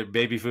like they're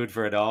baby food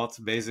for adults,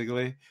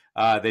 basically.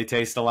 They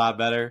taste a lot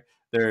better.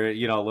 They're,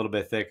 a little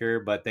bit thicker,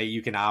 but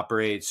you can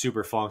operate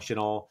super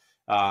functional.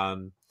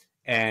 And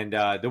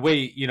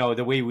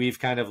the way we've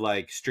kind of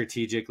like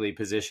strategically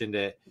positioned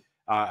it,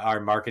 our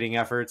marketing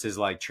efforts is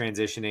like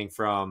transitioning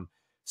from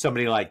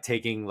somebody like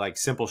taking like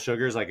simple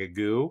sugars, like a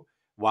goo,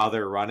 while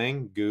they're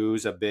running.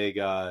 Goo's a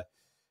big,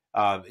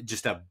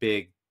 just a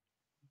big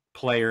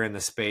player in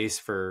the space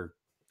for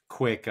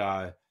quick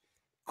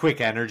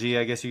energy,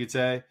 I guess you could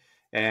say.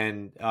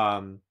 And,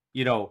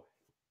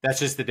 that's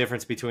just the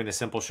difference between a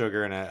simple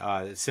sugar and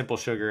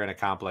a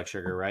complex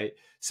sugar, right?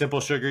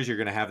 Simple sugars, you're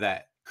going to have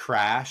that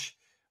crash.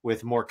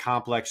 With more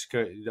complex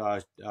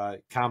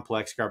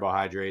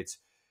carbohydrates,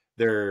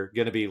 they're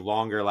going to be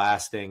longer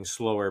lasting,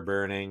 slower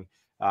burning,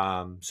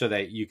 so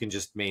that you can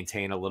just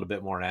maintain a little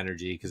bit more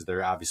energy because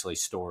they're obviously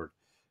stored.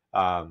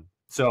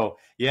 So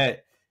yeah,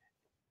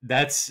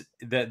 that's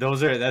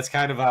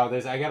kind of how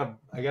this. I got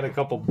a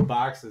couple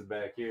boxes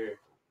back here.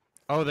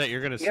 Oh, that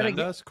you're gonna send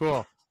us?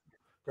 Cool.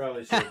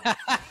 Probably should.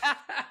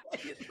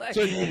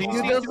 So do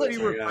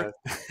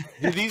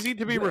these need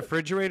to be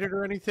refrigerated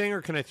or anything,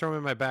 or can I throw them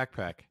in my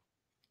backpack?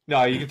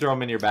 No, you can throw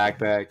them in your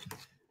backpack.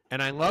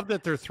 And I love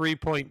that they're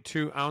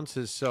 3.2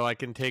 ounces, so I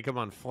can take them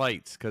on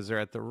flights because they're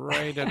at the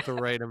right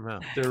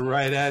amount. They're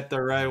right at the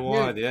right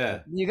one. Yeah.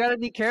 You got to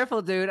be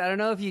careful, dude. I don't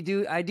know if you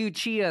do. I do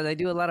chia. I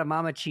do a lot of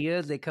mama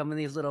chias. They come in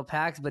these little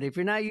packs. But if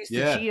you're not used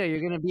to chia, you're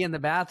gonna be in the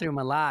bathroom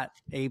a lot,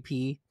 AP,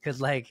 because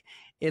like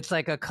it's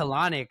like a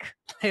colonic.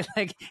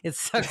 Like it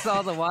sucks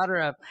all the water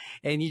up,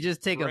 and you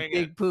just take a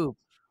big poop.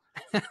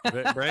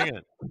 Bring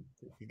it.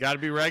 You got to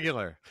be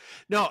regular.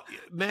 No,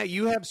 Matt,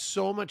 you have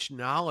so much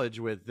knowledge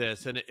with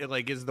this, and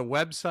like, is the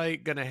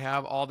website going to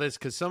have all this?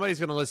 Because somebody's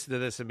going to listen to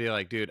this and be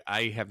like, "Dude,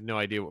 I have no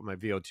idea what my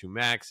VO2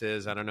 max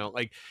is. I don't know."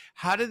 Like,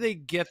 how do they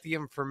get the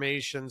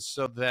information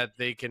so that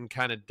they can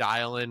kind of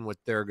dial in what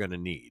they're going to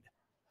need?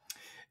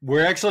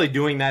 We're actually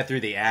doing that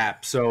through the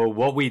app. So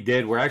what we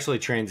did, we're actually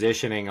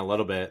transitioning a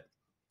little bit.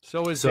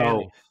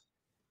 We're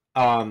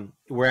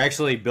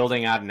actually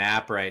building out an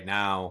app right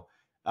now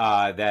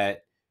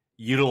that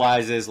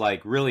utilizes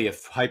like really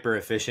hyper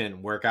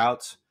efficient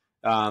workouts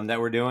that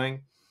we're doing.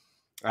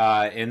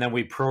 And then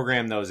we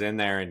program those in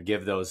there and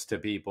give those to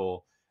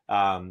people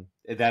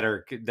that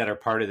are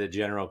part of the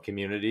general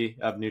community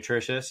of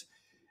Nootricious.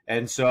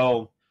 And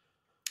so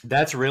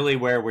that's really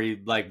where we're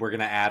going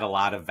to add a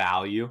lot of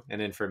value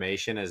and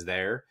information is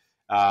there.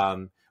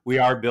 We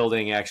are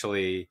building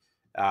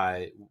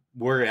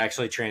we're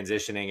actually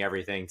transitioning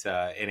everything to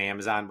an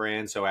Amazon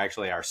brand. So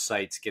actually our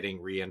site's getting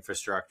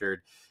re-infrastructured,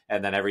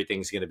 and then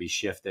everything's going to be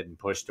shifted and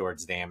pushed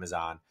towards the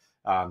Amazon.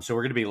 So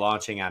we're going to be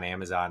launching on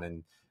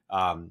Amazon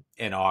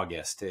in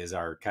August is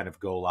our kind of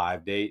go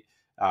live date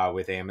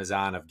with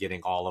Amazon of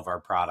getting all of our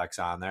products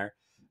on there.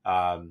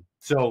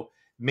 So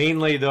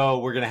mainly though,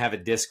 we're going to have a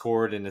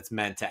Discord, and it's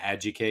meant to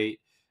educate.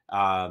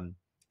 And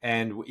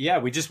yeah,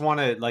 we just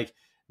want to like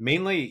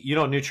mainly,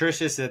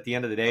 Nootricious at the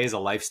end of the day is a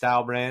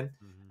lifestyle brand,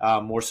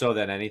 more so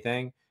than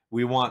anything.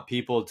 We want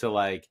people to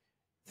like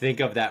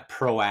think of that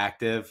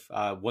proactive,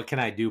 what can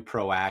I do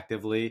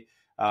proactively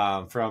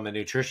from a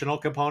nutritional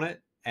component,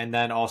 and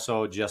then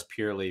also just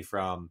purely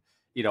from,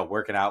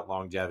 working out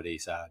longevity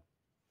side.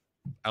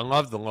 I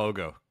love the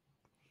logo.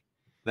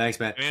 Thanks,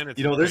 man.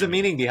 There's a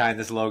meaning behind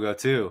this logo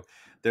too.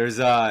 There's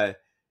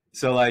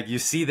so like you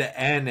see the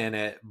N in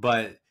it,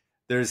 but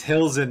there's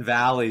hills and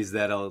valleys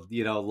that'll,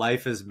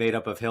 life is made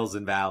up of hills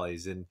and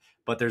valleys,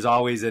 but there's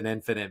always an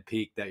infinite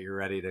peak that you're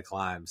ready to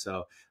climb.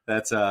 So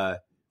that's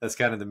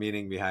kind of the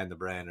meaning behind the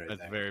brand right there.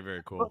 That's very,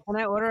 very cool. Can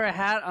I order a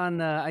hat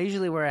I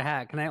usually wear a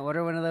hat. Can I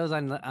order one of those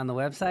on the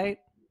website?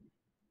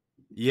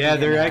 Yeah,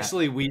 they're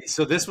actually,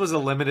 so this was a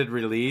limited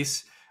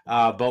release,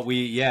 but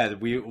we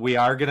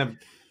are going to,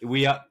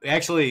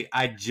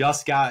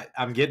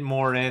 I'm getting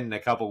more in a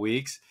couple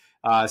weeks.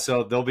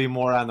 So there'll be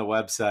more on the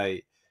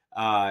website.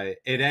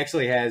 It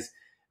actually has,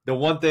 the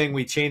one thing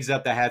we changed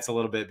up the hats a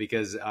little bit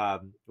because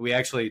we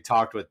actually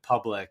talked with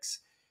Publix,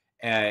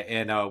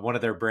 and one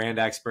of their brand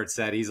experts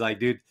said, he's like,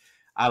 dude,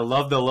 I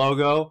love the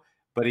logo,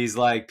 but he's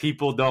like,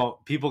 people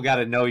got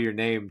to know your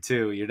name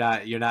too. You're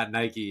not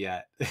Nike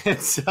yet. And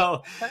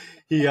so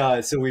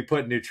so we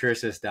put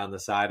Nootricious down the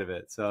side of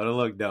it. So it'll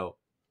look dope.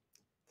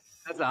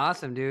 That's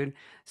awesome, dude.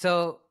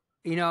 So,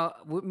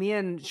 me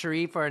and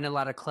Sharif are in a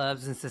lot of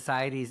clubs and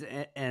societies,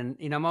 and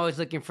I'm always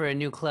looking for a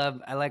new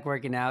club. I like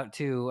working out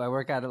too. I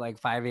work out at like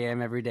 5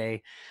 a.m. every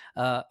day.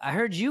 I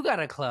heard you got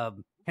a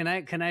club.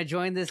 Can I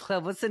join this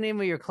club? What's the name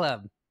of your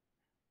club?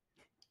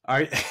 All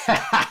right.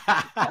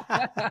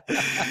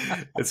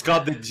 It's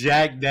called the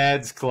Jack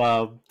Dad's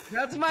Club.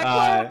 That's my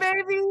club,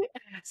 baby.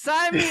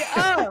 Sign me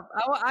up.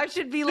 I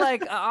should be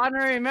like an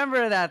honorary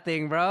member of that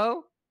thing,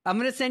 bro. I'm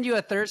going to send you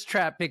a thirst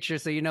trap picture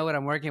so you know what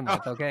I'm working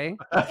with, okay?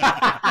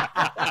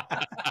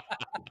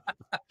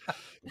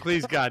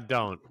 Please, God,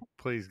 don't.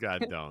 Please,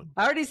 God, don't.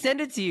 I already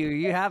sent it to you.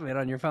 You have it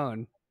on your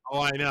phone.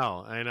 Oh, I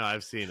know.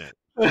 I've seen it.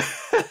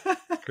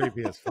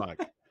 Creepy as fuck.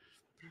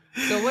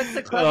 So what's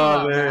the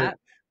club about, Matt?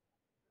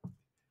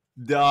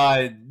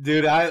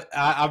 Dude,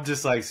 I'm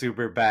just like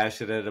super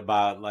passionate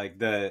about like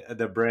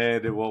the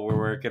brand and what we're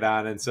working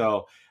on. And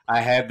so I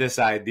had this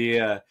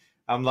idea.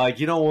 I'm like,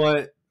 you know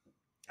what?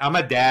 I'm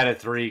a dad of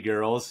 3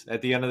 girls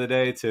at the end of the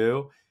day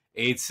too,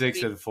 8,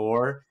 6, and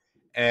 4.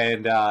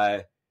 And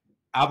I'm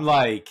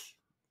like,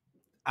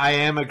 I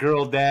am a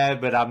girl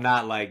dad, but I'm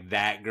not like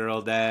that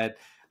girl dad.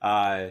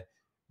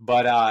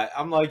 But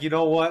I'm like, you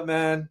know what,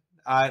 man?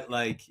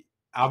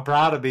 I'm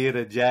proud of being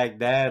a Jack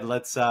dad.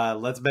 Let's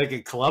make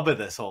a club of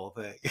this whole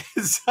thing.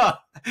 So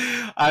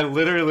I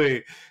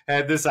literally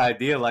had this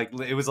idea, like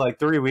it was like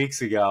 3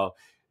 weeks ago,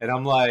 and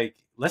I'm like,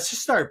 let's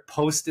just start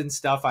posting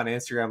stuff on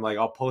Instagram. Like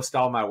I'll post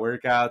all my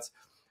workouts.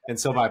 And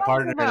so my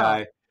partner and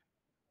I,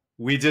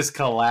 we just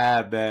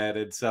collab, man.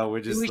 And so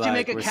we should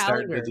make a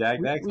calendar. We got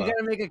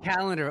to make a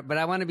calendar, but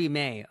I want to be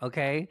May.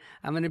 Okay.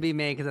 I'm going to be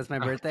May because that's my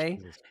birthday.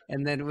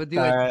 And then we'll do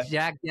a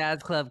Jack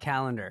Dad's Club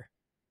calendar.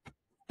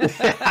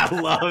 I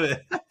love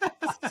it.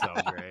 So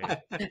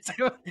great.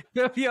 So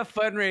it'll be a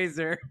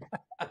fundraiser.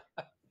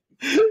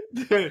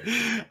 Dude,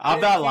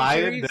 I'm not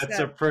lying. Sharif's That's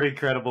a pretty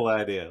credible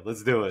idea.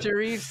 Let's do it.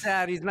 Sharif's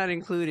sad he's not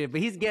included,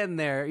 but he's getting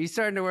there. He's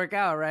starting to work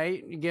out,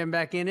 right? You getting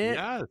back in it?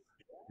 Yes.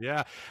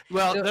 Yeah.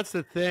 Well, that's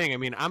the thing. I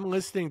mean, I'm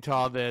listening to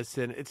all this,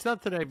 and it's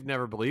not that I've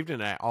never believed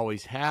in it. I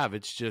always have.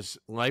 It's just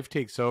life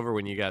takes over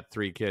when you got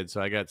 3 kids.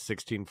 So I got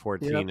 16,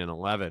 14, and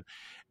 11.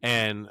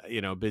 And,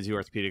 you know, busy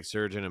orthopedic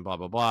surgeon and blah,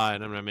 blah, blah.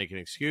 And I'm not making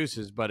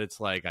excuses, but it's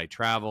like I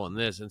travel and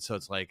this. And so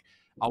it's like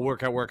I'll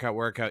work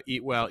out,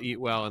 eat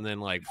well, and then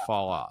like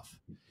fall off.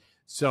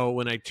 So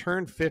when I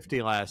turned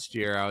 50 last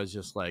year, I was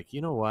just like, you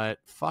know what?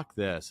 Fuck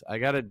this. I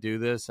got to do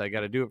this. I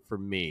got to do it for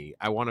me.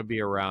 I want to be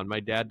around. My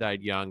dad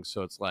died young,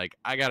 so it's like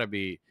I got to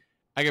be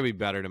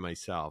better to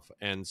myself.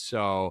 And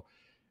so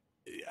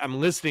I'm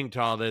listening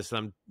to all this.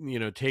 I'm, you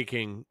know,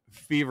 taking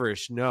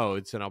feverish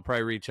notes, and I'll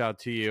probably reach out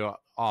to you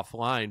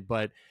offline,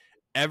 but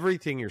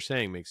everything you're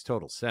saying makes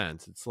total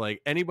sense. It's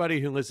like anybody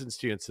who listens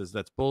to you and says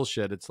that's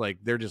bullshit, it's like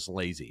they're just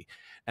lazy.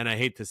 And I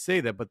hate to say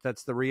that, but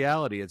that's the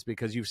reality. It's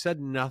because you've said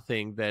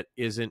nothing that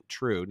isn't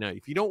true. Now,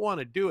 if you don't want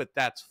to do it,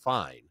 that's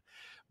fine.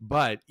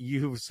 But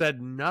you've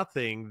said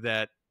nothing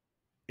that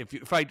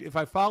if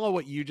I follow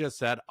what you just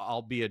said,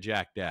 I'll be a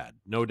jack dad,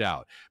 no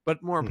doubt.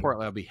 But more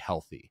importantly, I'll be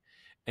healthy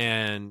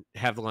and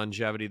have the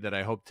longevity that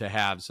I hope to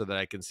have so that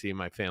I can see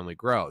my family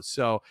grow.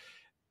 So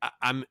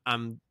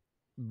I'm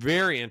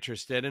very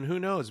interested, and who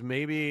knows,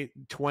 maybe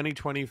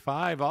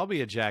 2025 I'll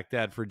be a jack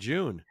dad for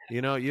June.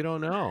 You know, you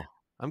don't know.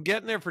 I'm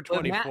getting there for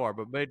 24,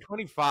 but by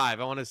 25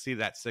 I want to see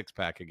that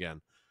 6-pack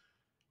again.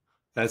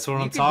 That's what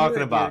I'm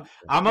talking about.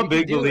 I'm a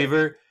big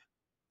believer.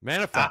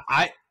 Manifest.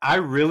 I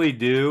really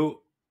do.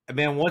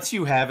 Man, once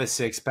you have a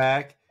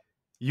 6-pack,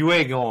 you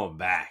ain't going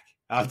back.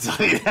 I'll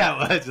tell you that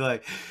much.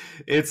 Like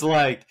it's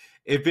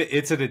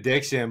an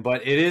addiction,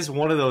 but it is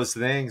one of those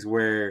things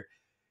where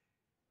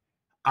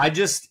I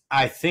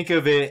think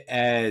of it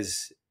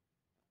as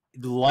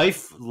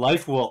life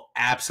will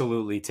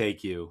absolutely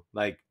take you.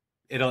 Like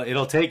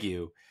it'll take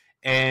you.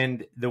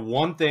 And the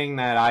one thing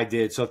that I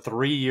did, so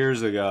 3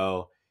 years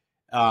ago,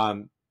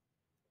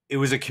 it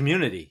was a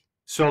community.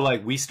 So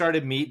like we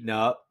started meeting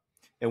up,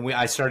 and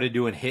I started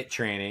doing HIIT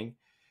training,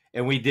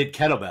 and we did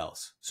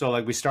kettlebells. So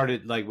like we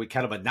started like with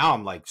kettlebell. Now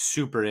I'm like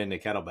super into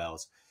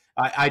kettlebells.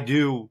 I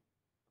do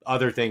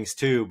other things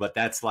too, but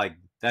that's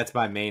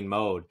my main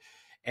mode.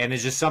 And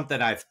it's just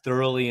something I've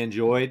thoroughly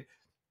enjoyed,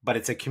 but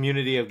it's a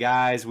community of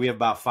guys. We have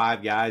about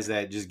 5 guys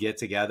that just get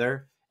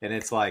together, and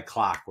it's like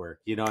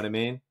clockwork. You know what I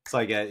mean? It's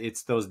like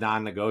it's those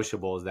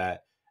non-negotiables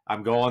that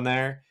I'm going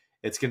there.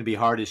 It's going to be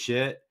hard as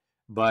shit,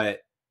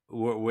 but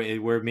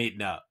we're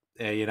meeting up,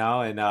 you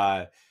know,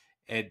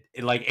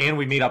 and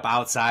we meet up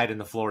outside in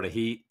the Florida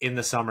heat in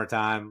the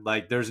summertime.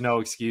 Like there's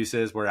no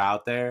excuses. We're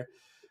out there.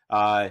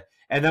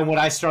 And then what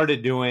I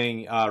started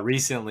doing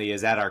recently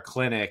is at our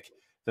clinic,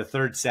 the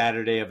 3rd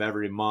Saturday of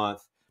every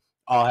month,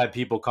 I'll have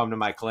people come to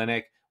my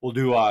clinic. We'll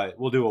do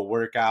a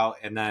workout,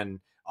 and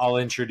then I'll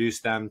introduce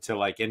them to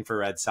like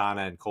infrared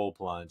sauna and cold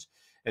plunge.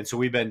 And so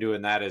we've been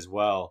doing that as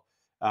well.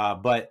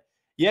 But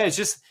yeah, it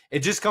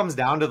just comes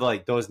down to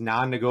like those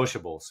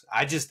non-negotiables.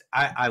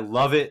 I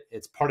love it.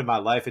 It's part of my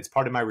life. It's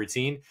part of my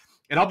routine.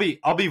 And I'll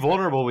be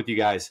vulnerable with you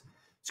guys.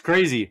 It's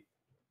crazy.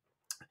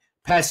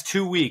 Past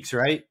 2 weeks,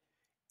 right?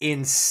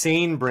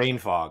 Insane brain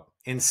fog.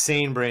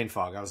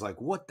 I was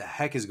like, what the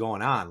heck is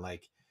going on?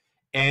 Like,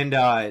 and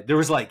there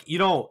was like, you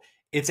know,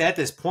 it's at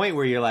this point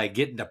where you're like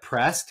getting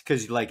depressed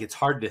because like it's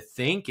hard to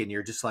think, and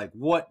you're just like,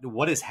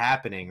 what is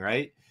happening,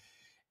 right?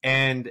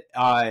 And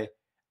I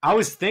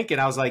was thinking,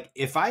 I was like,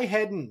 if I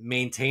hadn't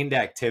maintained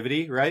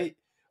activity, right,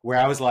 where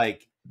I was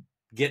like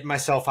getting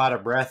myself out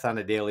of breath on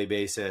a daily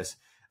basis,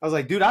 I was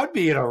like, dude, I'd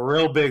be in a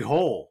real big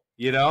hole.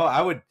 You know,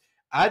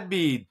 I'd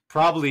be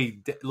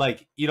probably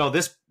like, you know,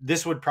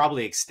 this would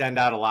probably extend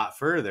out a lot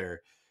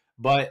further.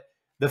 But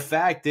the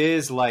fact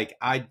is, like,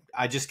 I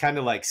just kind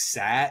of like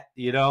sat,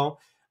 you know,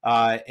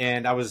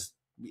 and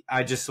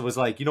I just was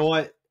like, you know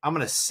what, I'm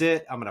going to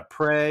sit, I'm going to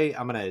pray.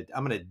 I'm going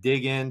to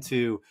dig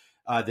into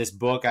this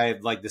book. I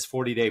had like this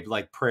 40-day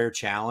like prayer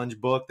challenge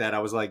book that I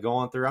was like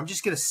going through. I'm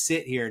just going to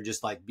sit here and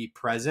just like be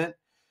present.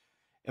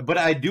 But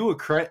I do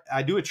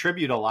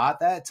attribute a lot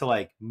that to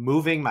like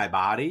moving my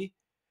body.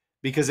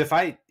 Because if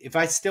I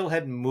still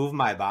hadn't moved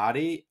my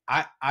body,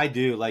 I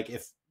do, like,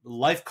 if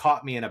life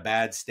caught me in a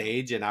bad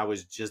stage and I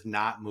was just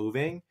not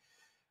moving,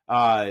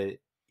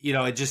 you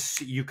know,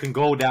 you can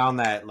go down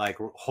that like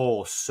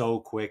hole so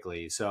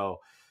quickly. So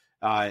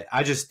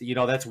I just, you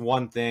know, that's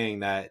one thing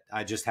that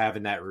I just have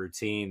in that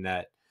routine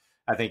that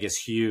I think is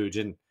huge.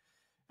 And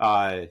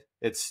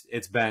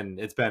it's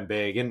been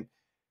big. And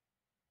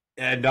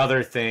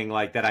another thing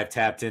like that I've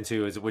tapped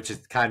into which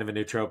is kind of a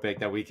nootropic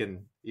that we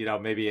can, you know,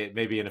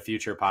 maybe in a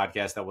future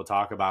podcast that we'll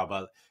talk about,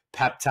 but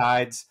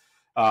peptides.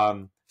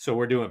 So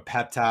we're doing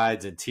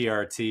peptides and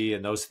TRT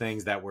and those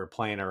things that we're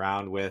playing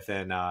around with.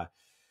 And on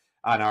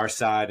our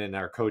side in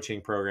our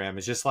coaching program,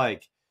 it's just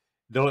like,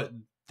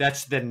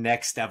 that's the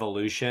next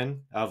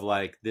evolution of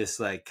like this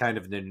like kind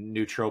of the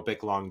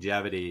nootropic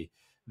longevity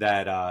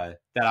that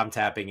I'm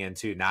tapping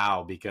into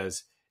now,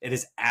 because it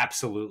is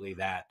absolutely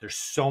that. There's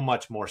so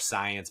much more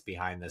science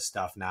behind this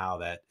stuff now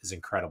that is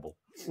incredible.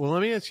 Well,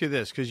 let me ask you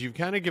this, because you've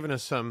kind of given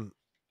us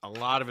a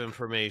lot of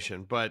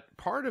information, but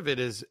part of it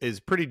is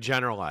pretty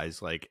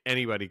generalized, like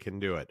anybody can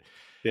do it.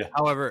 Yeah.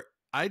 However,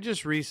 I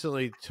just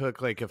recently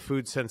took like a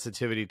food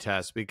sensitivity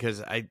test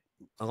because a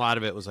lot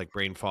of it was like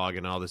brain fog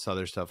and all this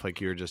other stuff like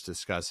you were just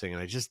discussing,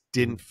 and I just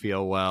didn't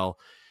feel well.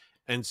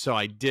 And so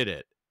I did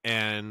it.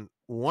 And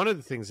one of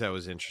the things that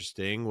was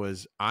interesting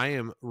was I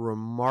am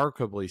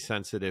remarkably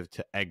sensitive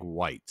to egg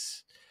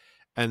whites.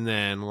 And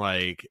then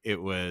like it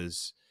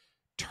was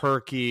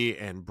turkey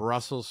and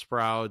Brussels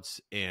sprouts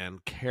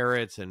and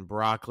carrots and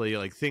broccoli,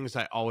 like things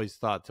I always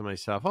thought to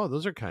myself, oh,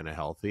 those are kind of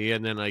healthy.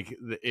 And then like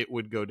it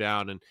would go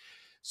down. And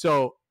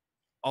so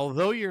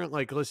although you're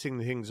like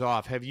listing things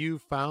off, have you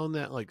found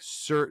that like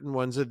certain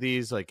ones of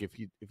these, like if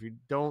you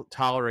don't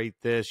tolerate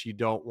this, you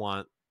don't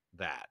want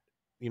that?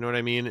 You know what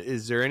I mean?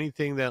 Is there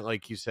anything that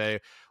like you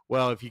say,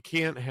 well, if you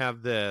can't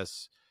have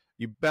this,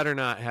 you better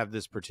not have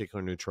this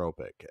particular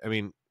nootropic? I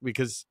mean,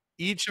 because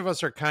each of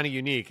us are kind of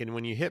unique. And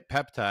when you hit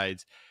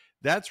peptides,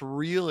 that's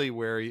really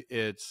where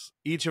it's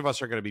each of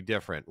us are going to be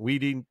different.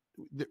 We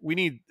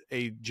need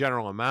a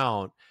general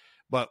amount,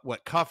 but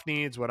what Cuff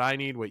needs, what I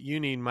need, what you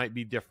need might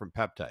be different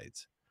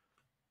peptides.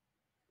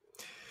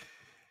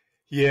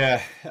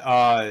 Yeah.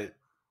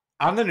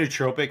 On the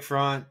nootropic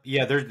front,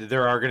 yeah,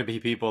 there are going to be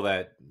people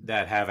that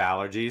have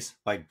allergies.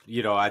 Like,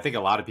 you know, I think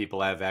a lot of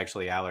people have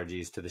actually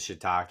allergies to the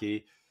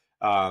shiitake.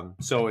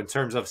 So in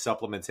terms of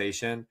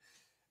supplementation,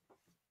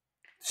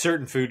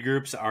 certain food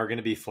groups are going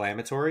to be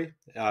inflammatory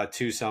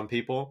to some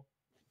people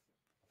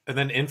and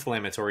then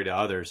inflammatory to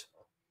others.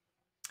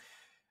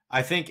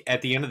 I think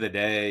at the end of the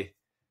day,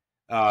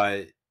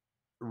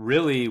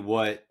 really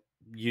what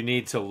you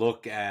need to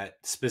look at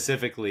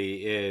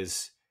specifically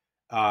is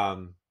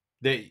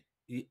that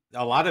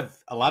a lot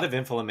of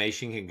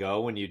inflammation can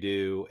go when you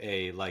do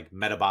a like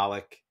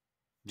metabolic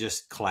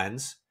just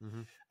cleanse.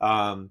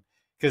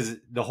 Because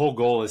the whole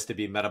goal is to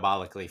be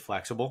metabolically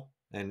flexible.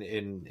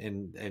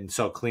 And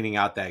so cleaning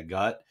out that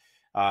gut,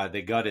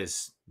 the gut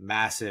is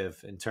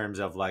massive in terms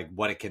of like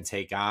what it can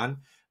take on.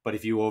 But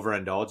if you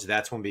overindulge,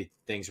 that's when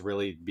things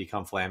really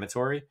become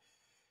inflammatory.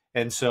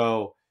 And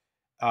so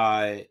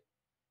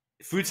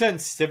food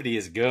sensitivity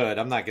is good.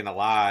 I'm not going to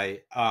lie.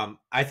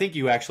 I think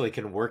you actually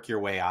can work your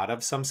way out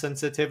of some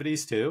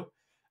sensitivities too.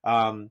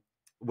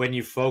 When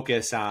you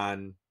focus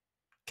on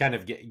kind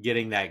of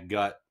getting that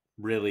gut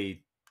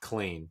really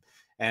clean.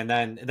 And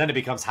then it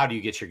becomes, how do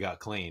you get your gut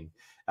clean?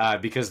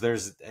 Because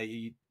there's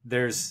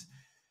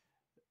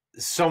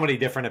so many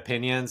different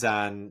opinions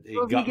on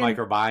gut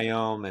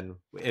microbiome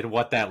and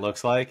what that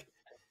looks like.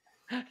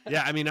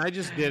 Yeah, I mean, I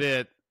just did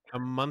it a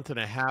month and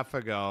a half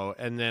ago,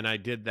 and then I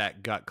did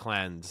that gut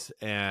cleanse,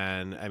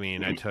 and I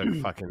mean, I took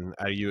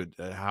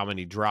how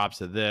many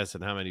drops of this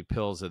and how many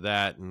pills of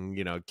that, and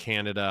you know,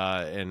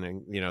 Candida,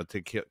 and you know,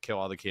 to kill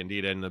all the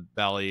candida in the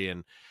belly,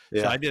 and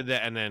so I did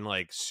that, and then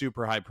like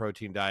super high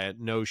protein diet,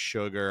 no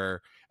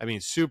sugar. I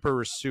mean, super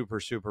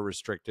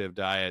restrictive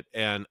diet,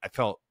 and I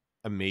felt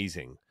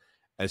amazing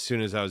as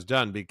soon as I was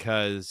done,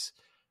 because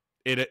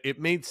it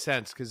made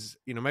sense. Because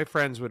you know, my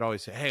friends would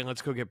always say, hey,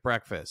 let's go get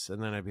breakfast,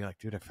 and then I'd be like,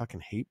 dude, I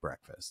fucking hate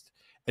breakfast.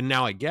 And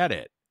now I get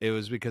it. It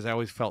was because I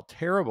always felt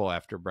terrible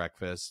after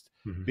breakfast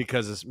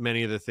because of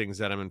many of the things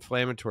that I'm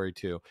inflammatory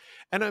to.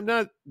 And I'm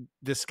not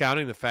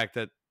discounting the fact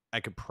that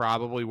I could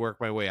probably work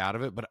my way out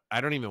of it, but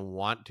I don't even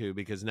want to,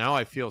 because now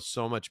I feel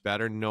so much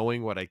better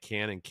knowing what I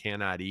can and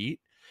cannot eat.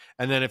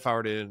 And then if I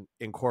were to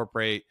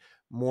incorporate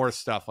more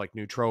stuff like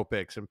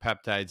nootropics and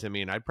peptides, I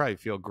mean, I'd probably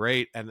feel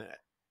great. And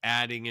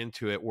adding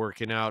into it,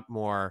 working out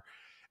more,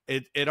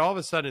 it all of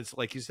a sudden, it's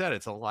like you said,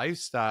 it's a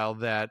lifestyle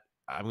that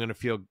I'm going to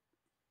feel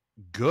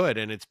good.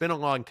 And it's been a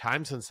long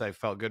time since I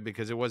felt good,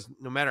 because it was,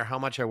 no matter how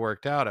much I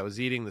worked out, I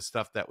was eating the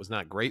stuff that was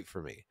not great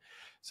for me.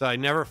 So I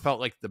never felt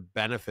like the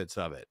benefits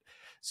of it.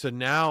 So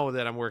now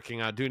that I'm working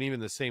out, doing even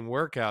the same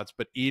workouts,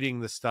 but eating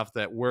the stuff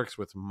that works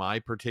with my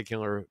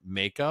particular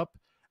makeup,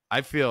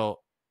 I feel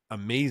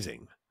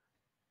amazing.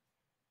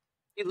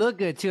 You look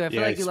good too. I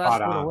feel like you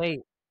lost a little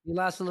weight. You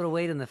lost a little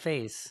weight in the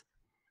face.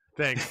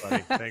 Thanks,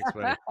 buddy. Thanks,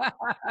 buddy.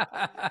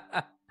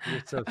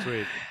 You're so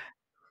sweet,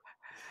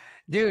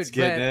 dude. He's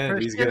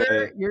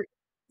good.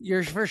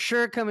 You're for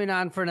sure coming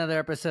on for another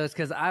episode,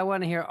 because I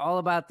want to hear all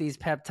about these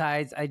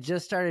peptides. I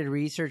just started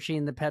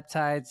researching the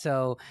peptides,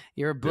 so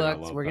you're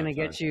booked. We're gonna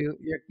get you.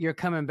 You're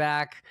coming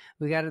back.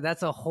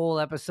 That's a whole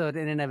episode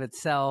in and of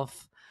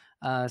itself.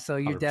 So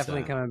you're 100%.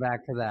 Definitely coming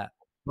back for that.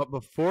 But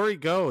before he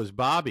goes,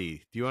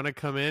 Bobby, do you want to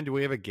come in? Do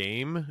we have a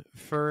game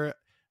for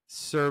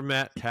Sir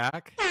Matt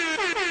Tack?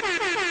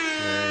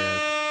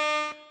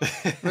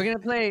 We're gonna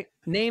play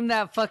Name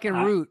That Fucking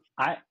Root.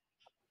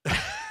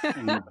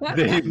 Name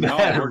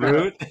that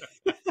root.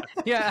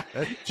 Yeah,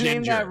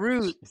 name that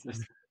root.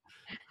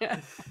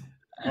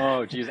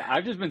 Oh, geez,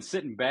 I've just been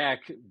sitting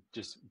back,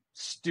 just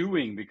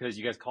stewing because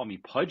you guys called me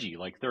pudgy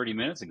like 30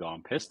 minutes ago.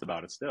 I'm pissed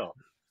about it still.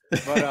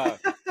 But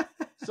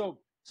so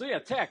yeah,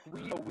 Tack,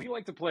 we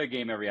like to play a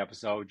game every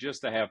episode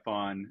just to have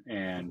fun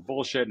and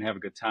bullshit and have a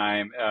good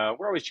time.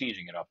 We're always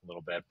changing it up a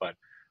little bit, but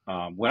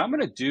what I'm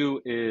going to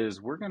do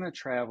is we're going to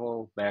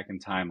travel back in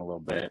time a little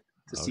bit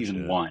to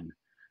season 1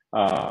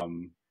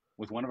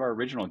 with one of our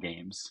original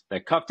games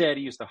that Cuff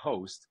Daddy used to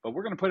host, but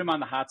we're going to put him on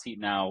the hot seat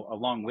now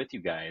along with you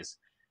guys.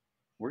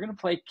 We're going to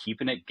play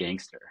Keeping It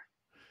Gangster.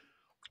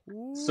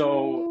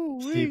 So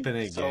Keeping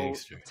It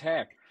Gangster.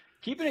 Tack,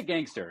 Keeping It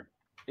Gangster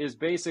is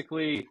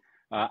basically,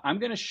 I'm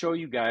going to show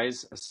you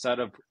guys a set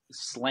of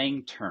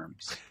slang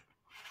terms,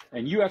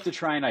 and you have to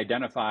try and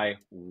identify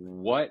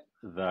what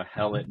the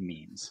hell it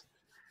means.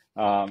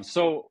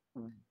 So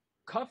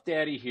Cuff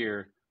Daddy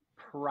here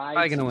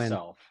prides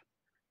himself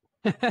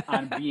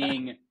on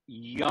being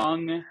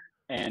young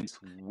and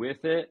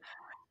with it.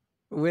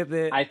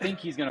 I think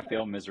he's going to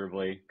fail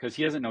miserably because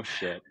he doesn't know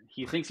shit.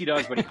 He thinks he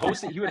does, but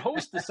he would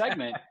host the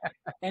segment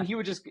and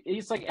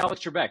he's like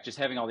Alex Trebek, just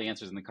having all the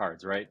answers in the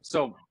cards, right?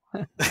 So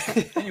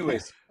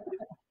anyways,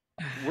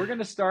 we're going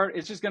to start.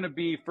 It's just going to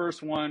be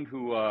first one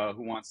who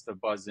wants to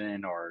buzz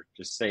in or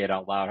just say it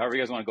out loud, however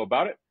you guys want to go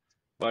about it.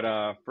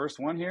 But first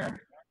one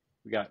here,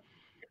 we got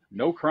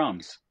no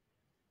crumbs.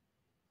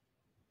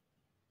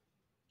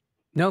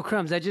 No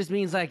crumbs. That just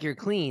means like you're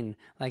clean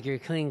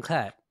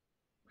cut.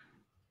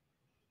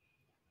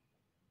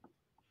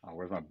 Oh,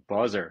 where's my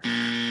buzzer?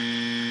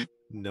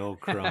 No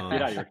crumbs.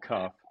 Get out of your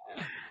cuff.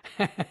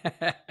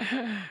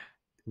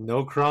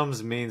 No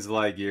crumbs means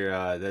like you're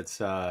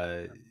that's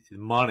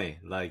money.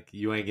 Like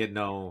you ain't getting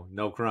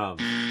no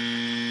crumbs.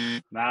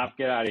 Nah,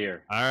 get out of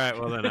here. All right,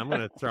 well then I'm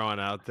going to throw it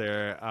out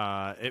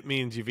there. It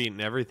means you've eaten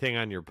everything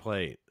on your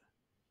plate.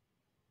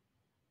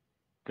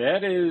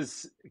 That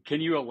is, can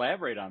you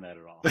elaborate on that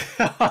at all?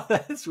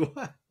 That's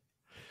what.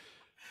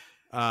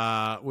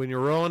 When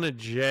you're rolling a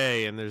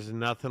J and there's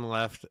nothing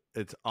left,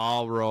 it's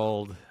all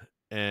rolled,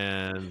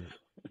 and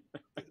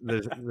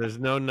there's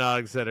no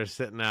nugs that are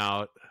sitting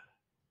out.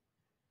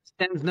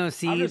 Stems, no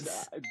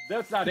seeds.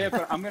 That's not it.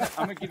 But I'm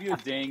gonna give you a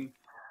ding,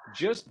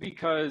 just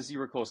because you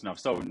were close enough.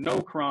 So no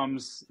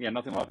crumbs. Yeah,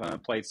 nothing left on the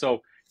plate.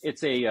 So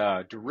it's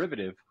a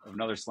derivative of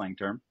another slang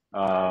term,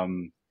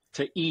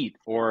 to eat,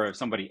 or if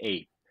somebody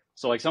ate.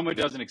 So like somebody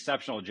does an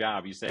exceptional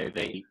job, you say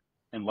they ate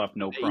and left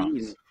no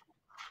crumbs.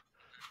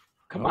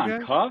 Come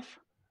on, Cuff.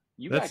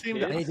 That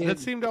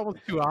seemed almost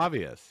too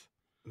obvious.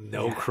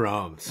 No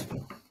crumbs.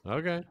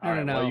 Okay. I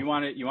don't know. Well, you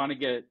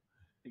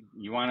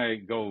want to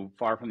go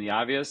far from the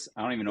obvious?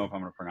 I don't even know if I'm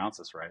going to pronounce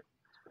this right.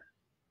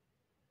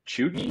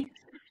 Chugi?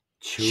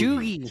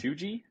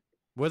 Chugi.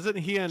 Wasn't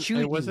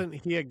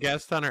he a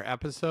guest on our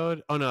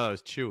episode? Oh no, it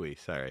was Chewy.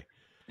 Sorry.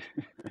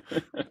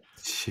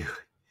 Chewy.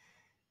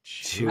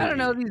 I don't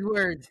know these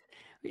words.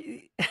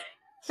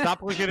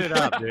 Stop looking it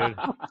up, dude.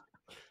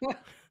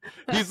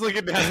 He's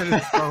looking down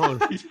at his phone.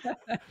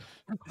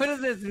 What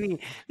does this mean?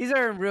 These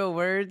aren't real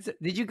words.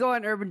 Did you go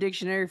on Urban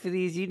Dictionary for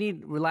these? You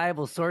need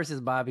reliable sources,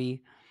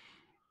 Bobby.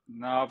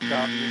 No,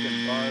 stop. You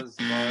can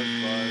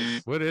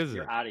buzz. What is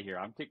You're it? out of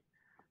here.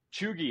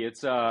 Chugi.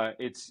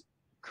 It's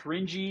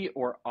cringy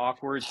or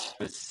awkward,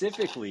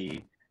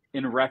 specifically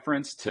in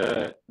reference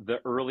to the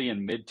early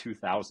and mid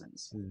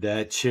 2000s.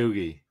 That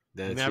Chugi.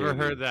 Never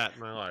heard that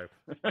in my life.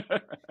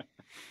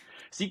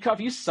 See, Cuff,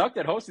 you sucked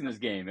at hosting this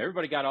game.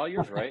 Everybody got all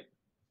yours right.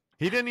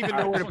 He didn't even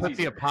know where to put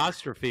the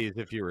apostrophes,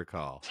 if you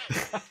recall.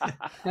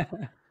 All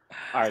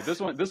right, this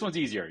one's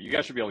easier. You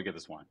guys should be able to get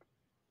this one.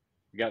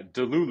 We got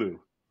Delulu.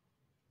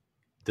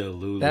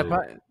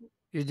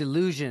 You're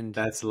delusioned.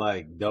 That's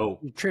like dope.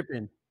 You're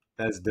tripping.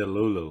 That's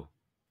Delulu.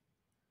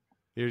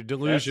 You're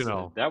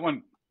delusional. That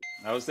one,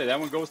 I would say that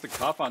one goes to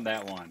Cuff on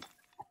that one.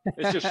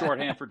 It's just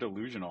shorthand for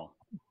delusional.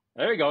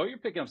 There you go. You're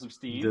picking up some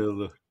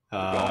steam.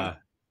 All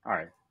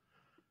right.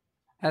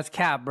 That's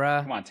cap,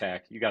 bruh. Come on,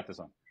 Tack. You got this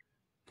one.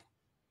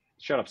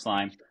 Shut up,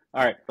 slime.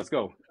 All right, let's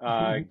go.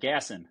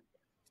 Gassin.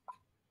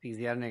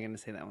 Easy. I'm not going to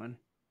say that one.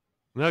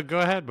 No, go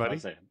ahead, buddy.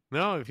 Say it.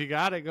 No, if you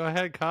got it, go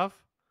ahead, Cuff.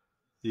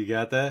 You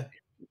got that?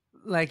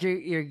 Like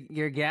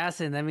you're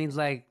gassing. That means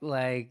like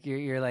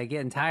you're like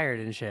getting tired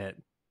and shit.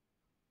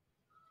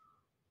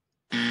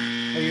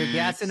 Or you're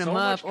gassing them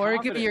up, or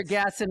it could be you're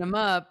gassing them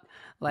up,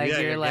 like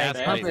you're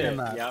like pumping them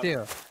up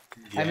too.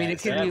 I mean,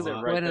 it could be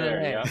one of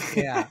the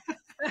yeah.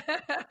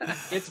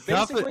 It's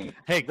basically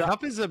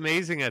Cup is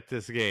amazing at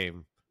this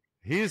game.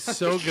 He is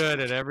so good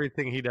at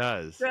everything he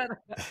does.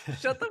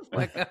 Shut the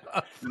fuck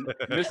up.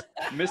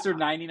 Mr.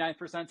 99th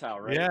percentile,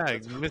 right? Yeah,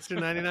 Mr.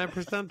 99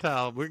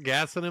 percentile. We're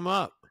gassing him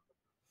up.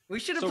 We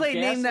should have played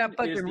Name That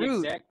Fucking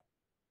Root.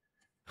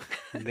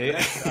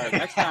 Next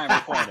time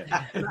we're playing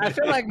it. I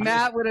feel like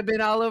Matt would have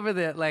been all over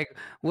that. Like,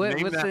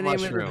 what's the name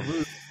of the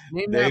root?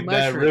 Name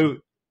that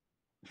root.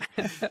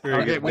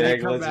 Okay, when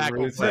you come back,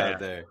 roots out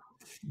there.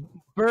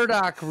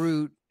 Burdock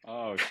root.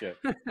 Oh shit.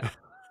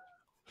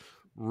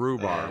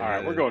 Rhubarb. All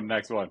right, we're going to the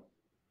next one.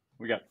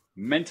 We got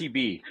Menti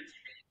B.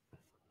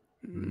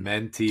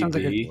 Menti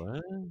B.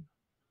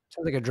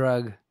 Sounds like a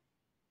drug.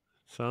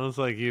 Sounds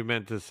like you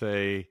meant to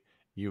say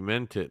You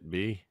meant it,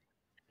 B.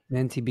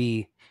 Menti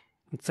B.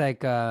 It's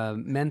like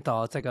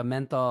menthol. It's like a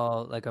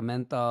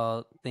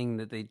menthol thing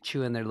that they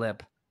chew in their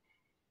lip.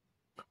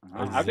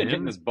 I've been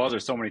hitting this buzzer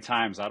so many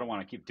times. I don't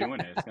want to keep doing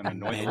it. It's going to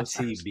annoy the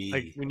listeners.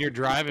 Like when you're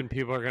driving,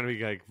 people are going to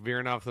be like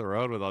veering off the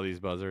road with all these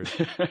buzzers.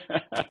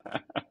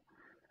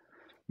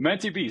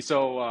 Meant to be.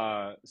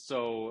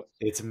 So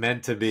it's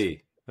meant to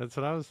be. That's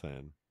what I was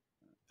saying.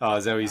 Oh,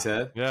 is that what you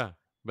said? Yeah,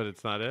 but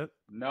it's not it.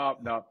 No.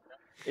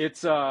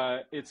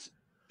 It's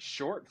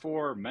short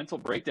for mental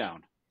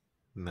breakdown.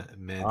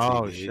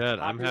 Oh shit!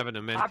 I'm having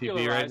a Menti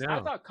B right now.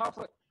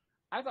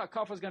 I thought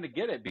Cuff was going to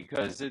get it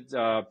because it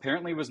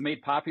apparently was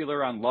made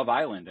popular on Love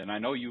Island, and I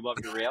know you love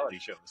your reality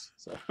shows.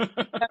 So. I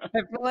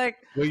feel like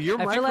your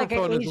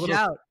microphone is aged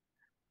out.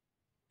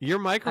 Your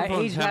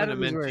microphone's having a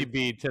Menti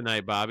B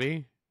tonight,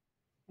 Bobby.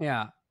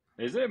 Yeah.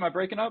 Is it? Am I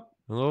breaking up?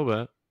 A little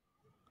bit.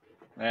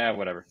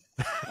 Whatever.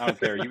 I don't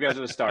care. You guys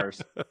are the stars.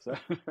 So.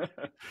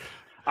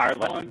 All right,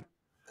 one.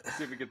 Let's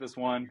see if we get this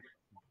one.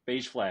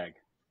 Beige flag.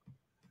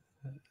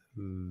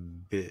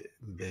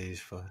 Beige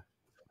flag.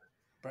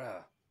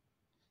 Bruh.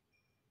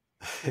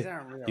 These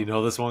aren't real. You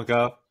know this one,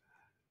 Cuff?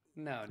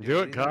 No, dude, do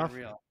it, Cuff.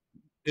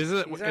 Is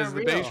the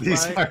beige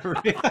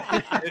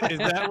flag? Is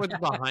that what's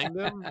behind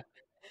them?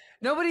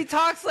 Nobody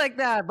talks like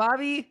that,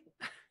 Bobby.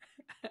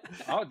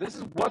 Oh, this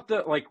is what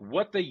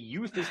the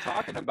youth is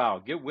talking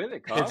about. Get with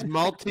it, Cuff. It's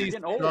Maltese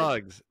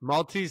thugs.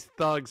 Maltese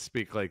thugs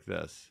speak like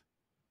this.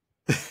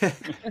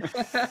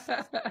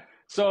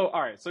 So,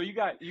 all right. So you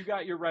got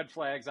your red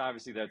flags.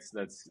 Obviously,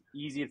 that's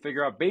easy to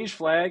figure out. Beige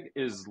flag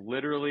is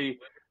literally,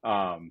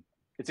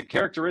 it's a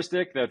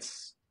characteristic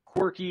that's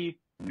quirky,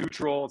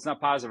 neutral. It's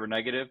not positive or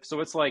negative. So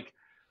it's like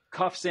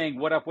Cuff saying,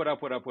 "What up? What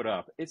up? What up? What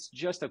up?" It's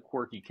just a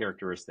quirky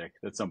characteristic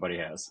that somebody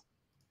has.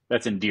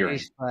 That's endearing.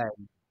 Beige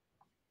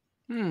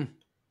flag.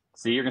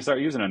 See, you're gonna start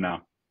using it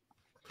now.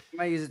 I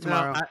might use it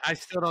tomorrow. No, I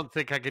still don't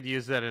think I could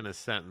use that in a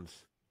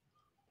sentence.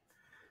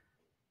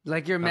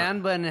 Like your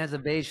man bun has a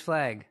beige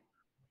flag.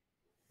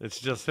 It's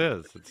just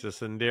his. It's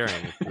just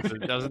endearing.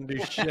 It doesn't do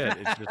shit.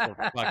 It's just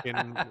a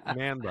fucking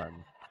man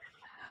bun.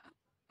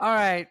 All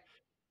right.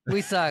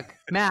 We suck.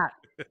 Matt,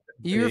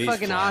 you're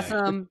fucking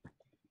awesome.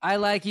 I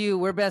like you.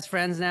 We're best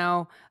friends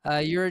now.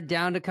 You're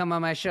down to come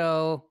on my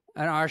show,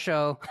 on our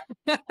show.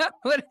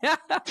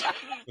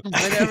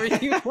 Whatever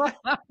you want.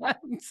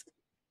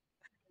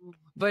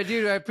 But,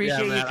 dude, I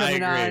appreciate you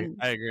coming on.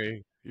 I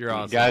agree. You're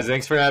awesome. Guys,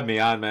 thanks for having me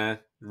on, man.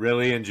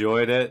 Really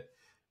enjoyed it.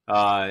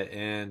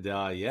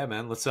 Yeah,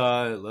 man, let's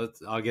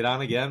I'll get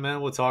on again,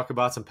 man. We'll talk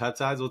about some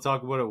peptides. We'll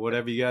talk about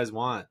whatever you guys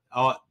want.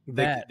 Oh,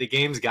 the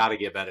game's got to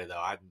get better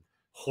though. I'm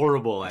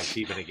horrible at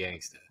keeping a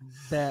gangster.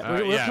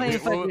 We're playing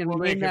fucking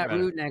name that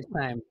route next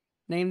time.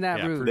 Name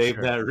that route.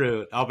 Name that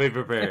route. I'll be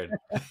prepared.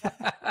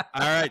 All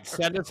right,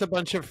 send us a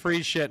bunch of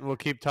free shit, and we'll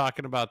keep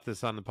talking about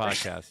this on the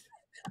podcast.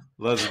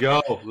 Let's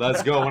go.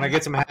 When I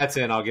get some hats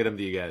in, I'll get them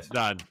to you guys.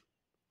 Done.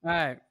 All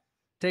right.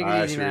 Take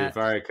it easy, Matt.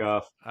 All right,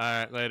 Cuff. All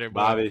right, later,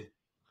 Bobby.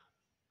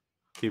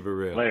 Keep it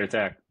real. Later,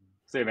 Tack.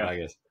 See you, man. I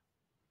guess.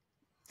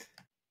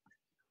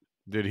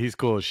 Dude, he's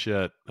cool as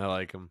shit. I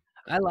like him.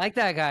 I like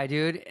that guy,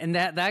 dude. And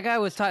that guy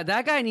was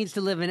that guy needs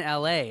to live in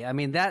LA. I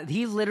mean,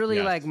 he's literally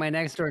like my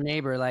next door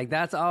neighbor. Like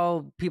that's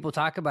all people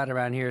talk about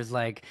around here is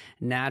like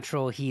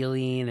natural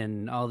healing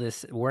and all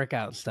this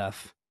workout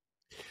stuff.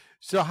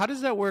 So how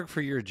does that work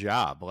for your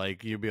job?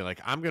 Like you'd be like,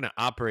 I'm going to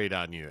operate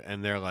on you.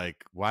 And they're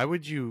like, why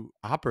would you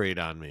operate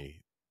on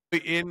me?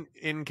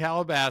 In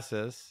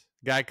Calabasas,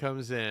 guy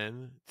comes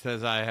in,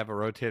 says, I have a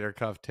rotator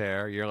cuff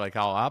tear. You're like,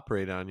 I'll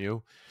operate on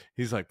you.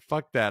 He's like,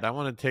 fuck that. I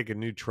want to take a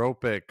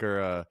nootropic or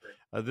a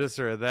this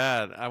or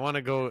that. I want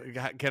to go.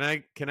 Can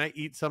I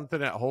eat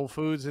something at Whole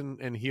Foods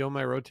and heal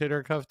my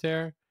rotator cuff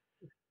tear?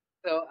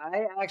 So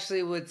I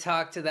actually would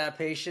talk to that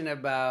patient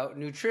about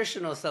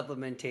nutritional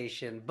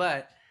supplementation,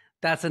 but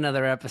that's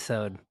another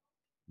episode.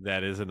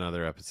 That is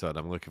another episode.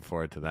 I'm looking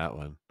forward to that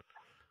one.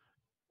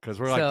 Because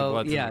we're like the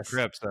Bloods and the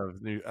Crips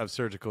of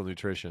surgical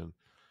nutrition.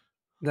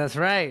 That's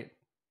right.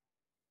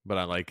 But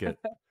I like it.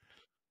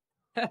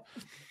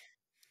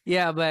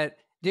 Yeah, but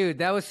dude,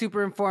 that was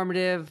super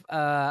informative.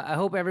 I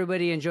hope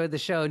everybody enjoyed the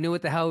show, knew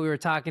what the hell we were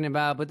talking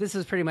about. But this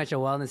is pretty much a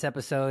wellness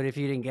episode if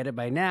you didn't get it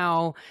by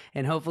now.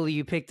 And hopefully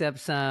you picked up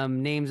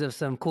some names of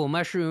some cool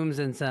mushrooms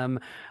and some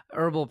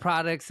herbal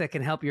products that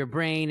can help your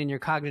brain and your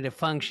cognitive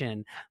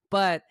function.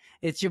 But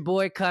it's your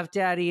boy Cuff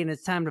Daddy, and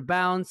it's time to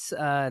bounce.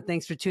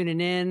 Thanks for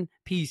tuning in.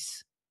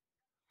 Peace.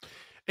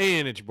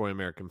 And it's your boy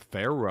American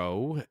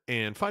Pharaoh.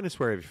 And find us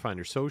wherever you find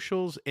your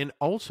socials. And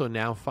also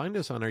now find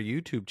us on our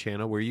YouTube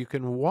channel where you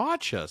can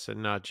watch us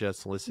and not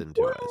just listen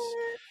to us.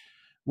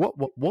 What?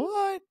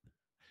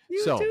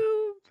 YouTube. So,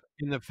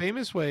 in the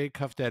famous way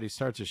Cuff Daddy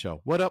starts a show.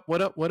 What up,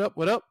 what up, what up,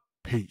 what up?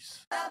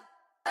 Peace.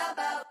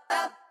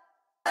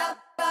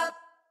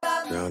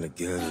 Trying to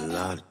get a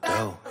lot of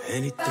dough.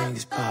 Anything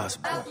is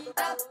possible.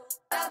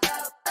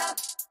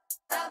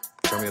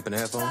 Turn me up in the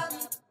headphone.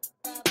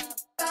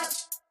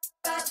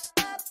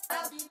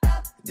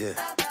 Yeah.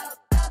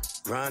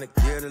 Trying to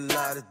get a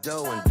lot of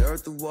dough and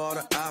dirt through all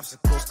the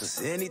obstacles,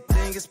 cause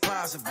anything is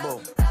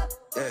possible.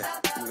 Yeah.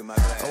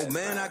 Oh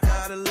man, I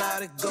got a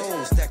lot of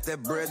goals. Stack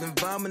that bread and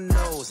vomit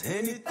nose.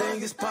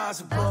 Anything is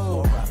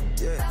possible.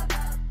 Yeah.